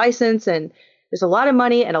you the license, and there's a lot of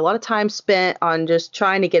money and a lot of time spent on just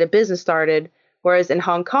trying to get a business started. Whereas in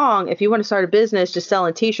Hong Kong, if you want to start a business just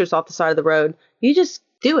selling t-shirts off the side of the road, you just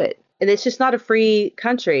do it. And it's just not a free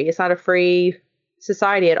country. It's not a free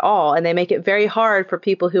society at all. And they make it very hard for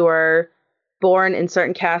people who are born in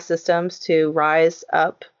certain caste systems to rise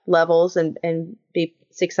up levels and be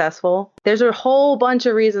successful. There's a whole bunch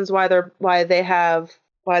of reasons why their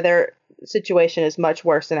situation is much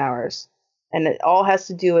worse than ours. And it all has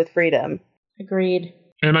to do with freedom. Agreed.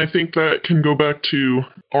 And I think that can go back to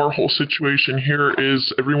our whole situation here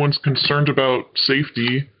is everyone's concerned about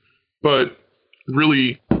safety, but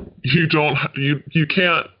really you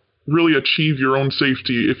can't really achieve your own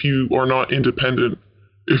safety if you are not independent.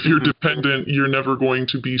 If you're dependent, you're never going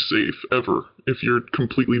to be safe ever if you're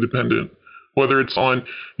completely dependent, whether it's on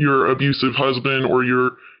your abusive husband or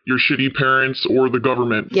your shitty parents or the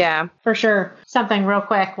government. Yeah, for sure. Something real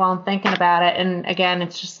quick while I'm thinking about it. And again,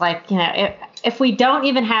 it's just like, if we don't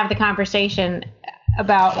even have the conversation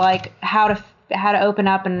about like how to open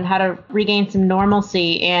up and how to regain some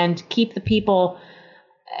normalcy and keep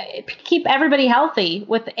everybody healthy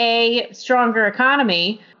with a stronger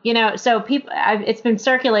economy, so it's been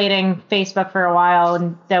circulating Facebook for a while.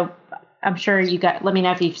 And so I'm sure let me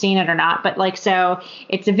know if you've seen it or not, but so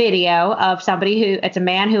it's a video of it's a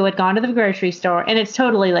man who had gone to the grocery store, and it's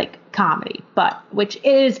totally like comedy, which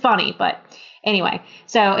is funny, but anyway,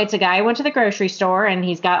 so it's a guy who went to the grocery store, and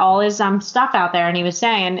he's got all his stuff out there, and he was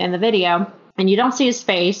saying in the video, and you don't see his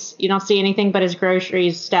face, you don't see anything but his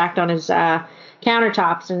groceries stacked on his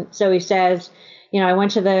countertops. And so he says, I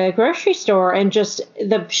went to the grocery store and just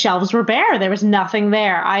the shelves were bare. There was nothing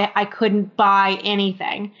there. I couldn't buy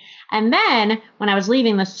anything. And then when I was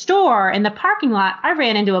leaving the store in the parking lot, I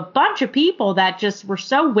ran into a bunch of people that just were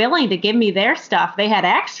so willing to give me their stuff. They had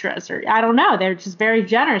extras, or I don't know. They're just very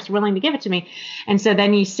generous, willing to give it to me. And so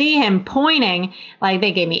then you see him pointing, like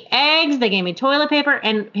they gave me eggs, they gave me toilet paper,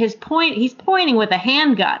 and he's pointing with a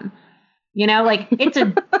handgun. It's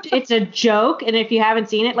a joke. And if you haven't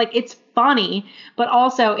seen it, it's funny, but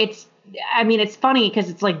also it's funny because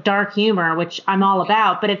it's like dark humor, which I'm all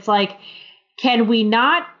about. But it's like, can we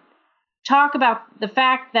not talk about the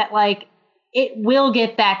fact that it will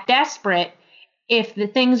get that desperate if the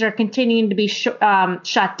things are continuing to be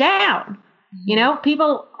shut down?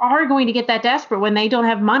 People are going to get that desperate when they don't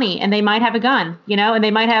have money, and they might have a gun, and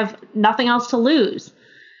they might have nothing else to lose.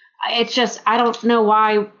 It's just, I don't know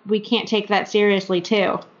why we can't take that seriously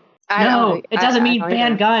too. It doesn't mean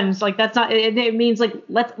ban guns. That's not, it means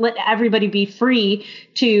let everybody be free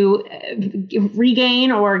to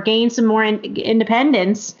regain or gain some more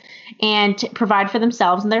independence and to provide for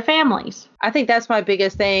themselves and their families. I think that's my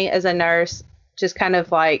biggest thing as a nurse. Just kind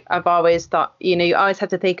of I've always thought, you always have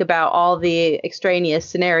to think about all the extraneous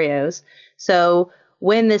scenarios. So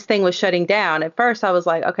when this thing was shutting down, at first I was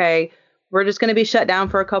like, okay, we're just going to be shut down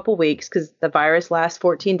for a couple weeks because the virus lasts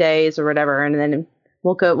 14 days or whatever. And then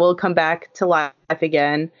we'll come back to life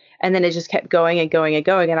again. And then it just kept going and going and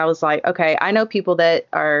going. And I was like, okay, I know people that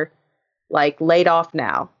are laid off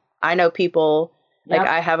now. I know people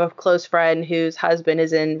I have a close friend whose husband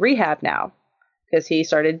is in rehab now because he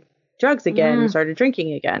started drugs again, started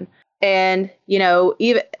drinking again. And,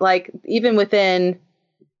 even within,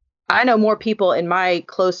 I know more people in my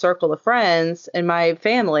close circle of friends and my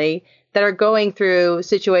family that are going through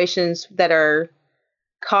situations that are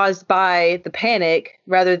caused by the panic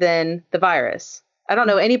rather than the virus. I don't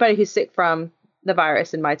know anybody who's sick from the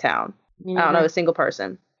virus in my town. I don't know a single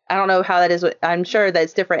person. I don't know how that is. I'm sure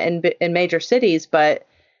that's different in major cities, but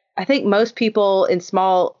I think most people in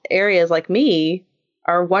small areas like me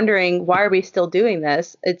are wondering, why are we still doing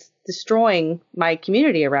this? It's destroying my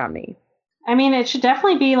community around me. I mean, it should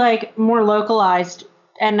definitely be like more localized.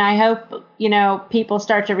 And I hope, people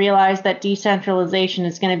start to realize that decentralization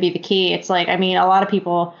is going to be the key. It's like, I mean, a lot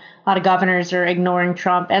of governors are ignoring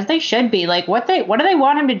Trump, as they should be. Like, what do they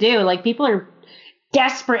want him to do? Like, people are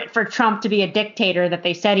desperate for Trump to be a dictator that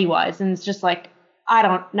they said he was. And it's just like, I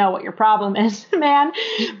don't know what your problem is, man.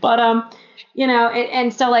 But,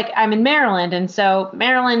 and so like I'm in Maryland. And so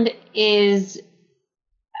Maryland it's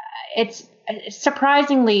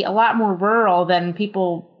surprisingly a lot more rural than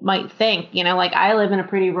people might think. Like I live in a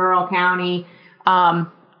pretty rural county.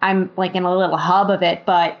 I'm like in a little hub of it,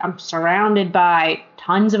 but I'm surrounded by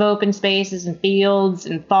tons of open spaces and fields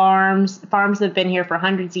and farms that have been here for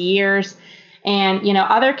hundreds of years. And,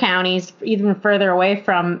 other counties, even further away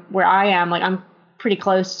from where I am, like I'm pretty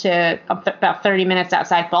close to about 30 minutes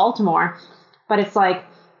outside Baltimore. But it's like,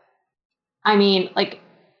 I mean, like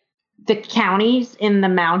the counties in the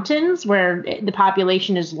mountains where the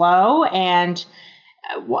population is low and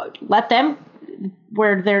let them,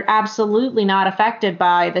 where they're absolutely not affected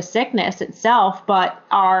by the sickness itself, but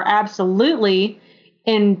are absolutely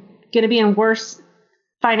going to be in worse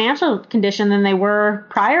financial condition than they were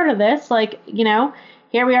prior to this. Like,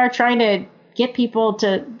 here we are trying to get people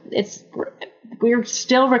we're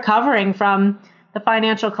still recovering from the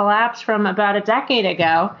financial collapse from about a decade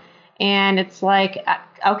ago. And it's like,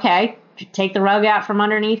 okay, take the rug out from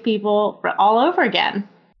underneath people all over again.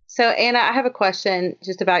 So, Anna, I have a question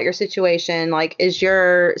just about your situation. Like, is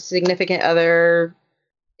your significant other,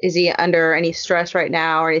 is he under any stress right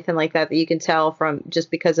now or anything like that you can tell from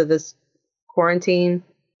just because of this quarantine?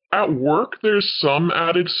 At work, there's some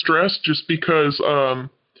added stress just because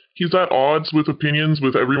he's at odds with opinions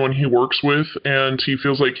with everyone he works with, and he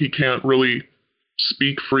feels like he can't really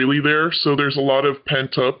speak freely there. So there's a lot of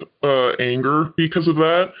pent-up anger because of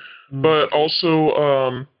that. But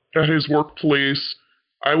also at his workplace,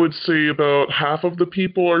 I would say about half of the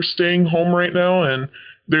people are staying home right now, and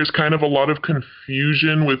there's kind of a lot of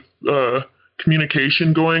confusion with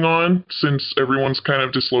communication going on since everyone's kind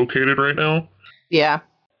of dislocated right now. Yeah.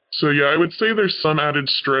 So yeah, I would say there's some added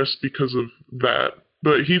stress because of that.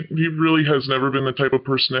 But he really has never been the type of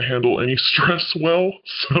person to handle any stress well,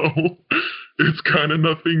 so it's kind of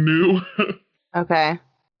nothing new. Okay.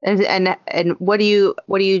 And what do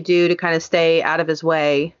you do to kind of stay out of his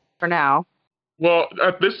way for now? Well,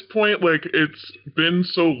 at this point, like, it's been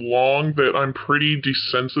so long that I'm pretty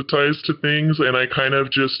desensitized to things, and I kind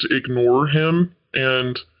of just ignore him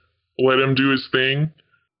and let him do his thing.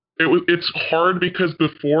 It's hard because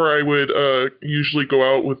before I would usually go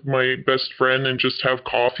out with my best friend and just have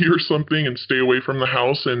coffee or something and stay away from the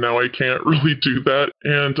house, and now I can't really do that.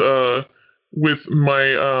 And with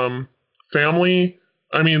my family,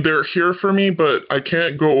 I mean, they're here for me, but I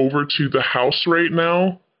can't go over to the house right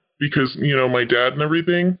now because, my dad and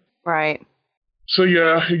everything. Right. So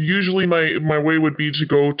yeah, usually my way would be to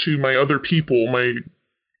go to my other people, my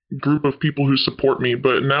group of people who support me,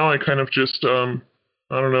 but now I kind of just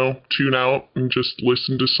I don't know, tune out and just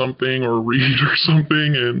listen to something or read or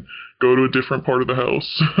something and go to a different part of the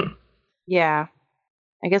house. Yeah.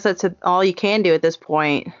 I guess that's all you can do at this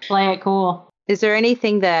point. Play it cool. Is there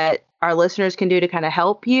anything that our listeners can do to kind of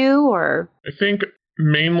help you, or? I think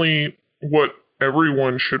mainly what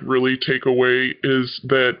everyone should really take away is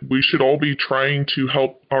that we should all be trying to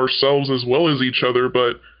help ourselves as well as each other,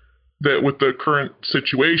 but that with the current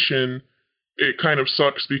situation, it kind of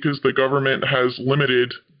sucks because the government has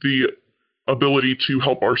limited the ability to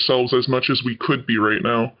help ourselves as much as we could be right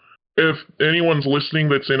now. If anyone's listening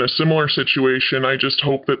that's in a similar situation, I just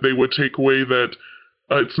hope that they would take away that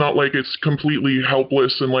it's not like it's completely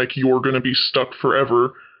helpless and like you're going to be stuck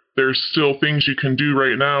forever. There's still things you can do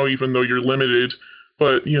right now, even though you're limited,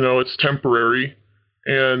 but it's temporary.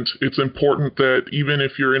 And it's important that even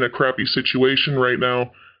if you're in a crappy situation right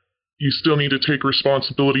now, you still need to take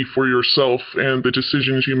responsibility for yourself and the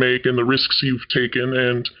decisions you make and the risks you've taken,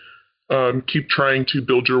 and keep trying to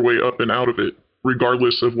build your way up and out of it,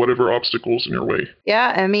 regardless of whatever obstacles in your way.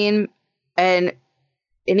 Yeah, I mean, and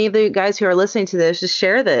any of the guys who are listening to this, just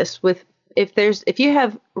share this with, if you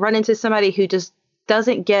have run into somebody who just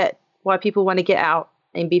doesn't get why people want to get out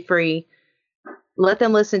and be free, let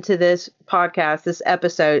them listen to this podcast, this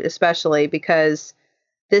episode especially, because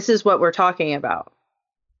this is what we're talking about.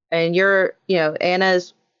 And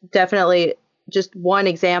Anna's definitely just one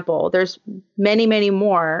example. There's many, many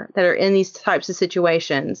more that are in these types of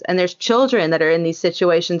situations. And there's children that are in these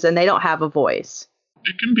situations and they don't have a voice.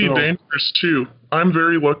 It can be dangerous too. I'm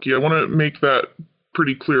very lucky. I want to make that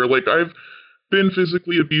pretty clear. Like, I've been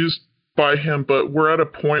physically abused by him, but we're at a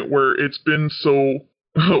point where it's been so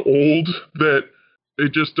old that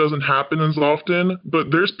it just doesn't happen as often.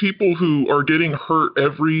 But there's people who are getting hurt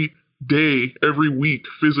every day, every week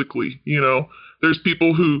physically. There's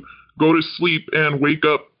people who go to sleep and wake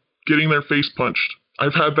up getting their face punched.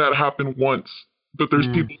 I've had that happen once, but there's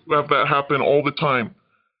people who have that happen all the time.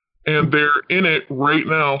 And they're in it right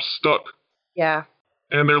now, stuck. Yeah.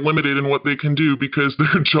 And they're limited in what they can do because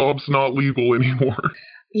their job's not legal anymore.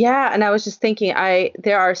 Yeah, and I was just thinking,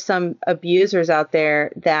 there are some abusers out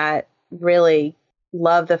there that really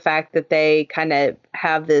love the fact that they kind of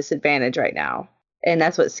have this advantage right now. And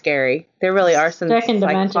that's what's scary. There really are some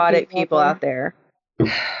psychotic people out there.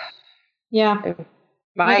 Yeah.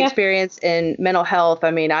 My experience in mental health,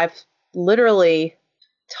 I've literally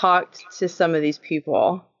talked to some of these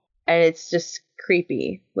people, and it's just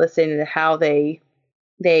creepy listening to how they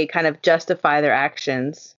kind of justify their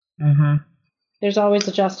actions. Mm-hmm. There's always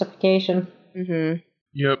a justification. Mm-hmm.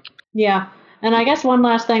 Yep. Yeah. And I guess one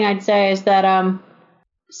last thing I'd say is that,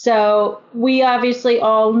 so we obviously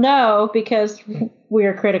all know, because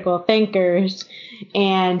we're critical thinkers,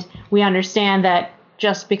 and we understand that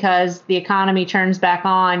just because the economy turns back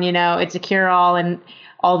on, it's a cure-all, and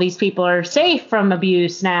all these people are safe from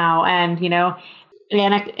abuse now. And,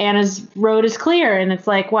 Anna's road is clear, and it's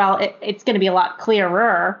like, well, it's going to be a lot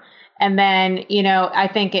clearer. And then, I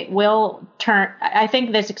think it will turn, I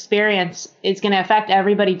think this experience is going to affect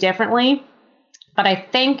everybody differently. But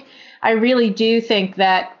I really do think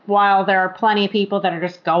that while there are plenty of people that are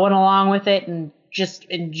just going along with it and just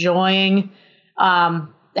enjoying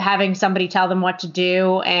having somebody tell them what to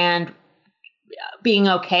do and being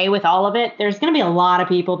okay with all of it, there's going to be a lot of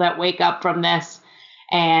people that wake up from this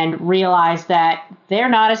and realize that they're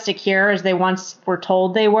not as secure as they once were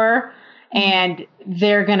told they were. And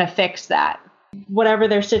they're going to fix that. Whatever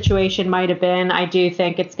their situation might have been, I do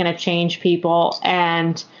think it's going to change people.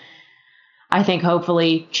 And I think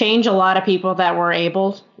hopefully change a lot of people that were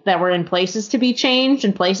in places to be changed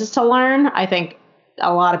and places to learn. I think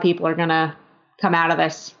a lot of people are going to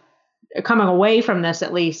coming away from this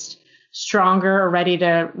at least stronger or ready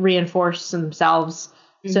to reinforce themselves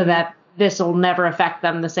so that this will never affect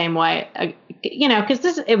them the same way.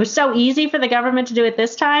 Because it was so easy for the government to do it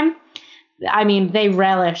this time. They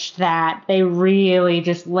relished that. They really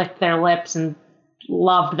just licked their lips and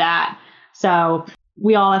loved that. So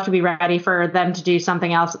we all have to be ready for them to do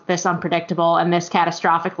something else this unpredictable and this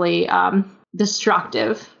catastrophically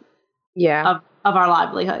destructive of our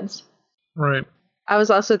livelihoods. Right. I was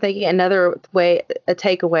also thinking another way, a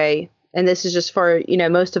takeaway, and this is just for,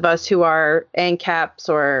 most of us who are ANCAPs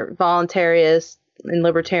or voluntarists and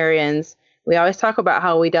libertarians. We always talk about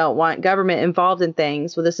how we don't want government involved in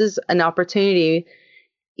things. Well, this is an opportunity.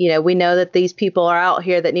 We know that these people are out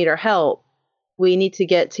here that need our help. We need to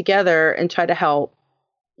get together and try to help,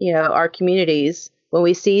 our communities. When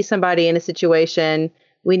we see somebody in a situation,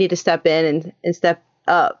 we need to step in and step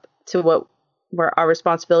up to where our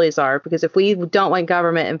responsibilities are. Because if we don't want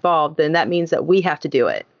government involved, then that means that we have to do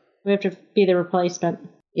it. We have to be the replacement.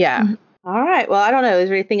 Yeah. All right. Well, I don't know. Is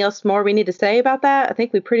there anything else more we need to say about that? I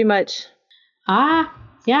think we pretty much... yeah.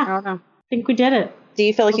 I don't know. I think we did it. Do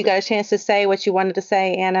you feel like you got a chance to say what you wanted to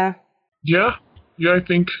say, Anna? Yeah, I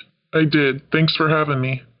think I did. Thanks for having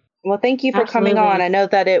me. Well, thank you for coming on. I know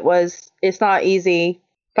that it's not easy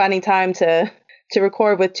finding time to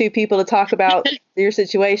record with two people to talk about your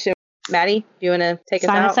situation. Maddie, do you want to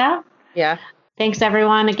sign us out? Yeah. Thanks,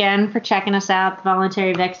 everyone, again, for checking us out, the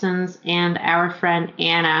Voluntary Vixens, and our friend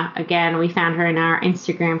Anna. Again, we found her in our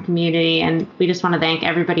Instagram community, and we just want to thank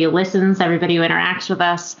everybody who listens, everybody who interacts with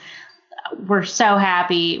us. We're so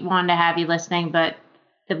happy, one, to have you listening, but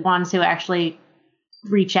the ones who actually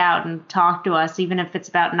reach out and talk to us, even if it's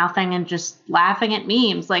about nothing and just laughing at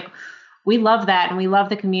memes. We love that, and we love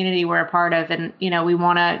the community we're a part of, and, we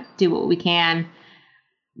want to do what we can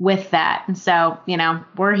with that. And so,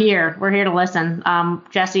 we're here to listen.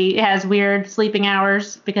 Jessie has weird sleeping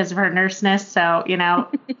hours because of her nurseness. So,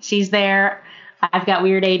 she's there. I've got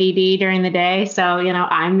weird ADD during the day. So,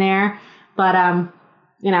 I'm there, but,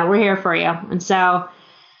 we're here for you. And so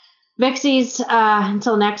Vixies,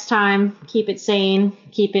 until next time, keep it sane,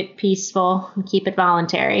 keep it peaceful, and keep it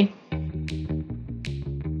voluntary.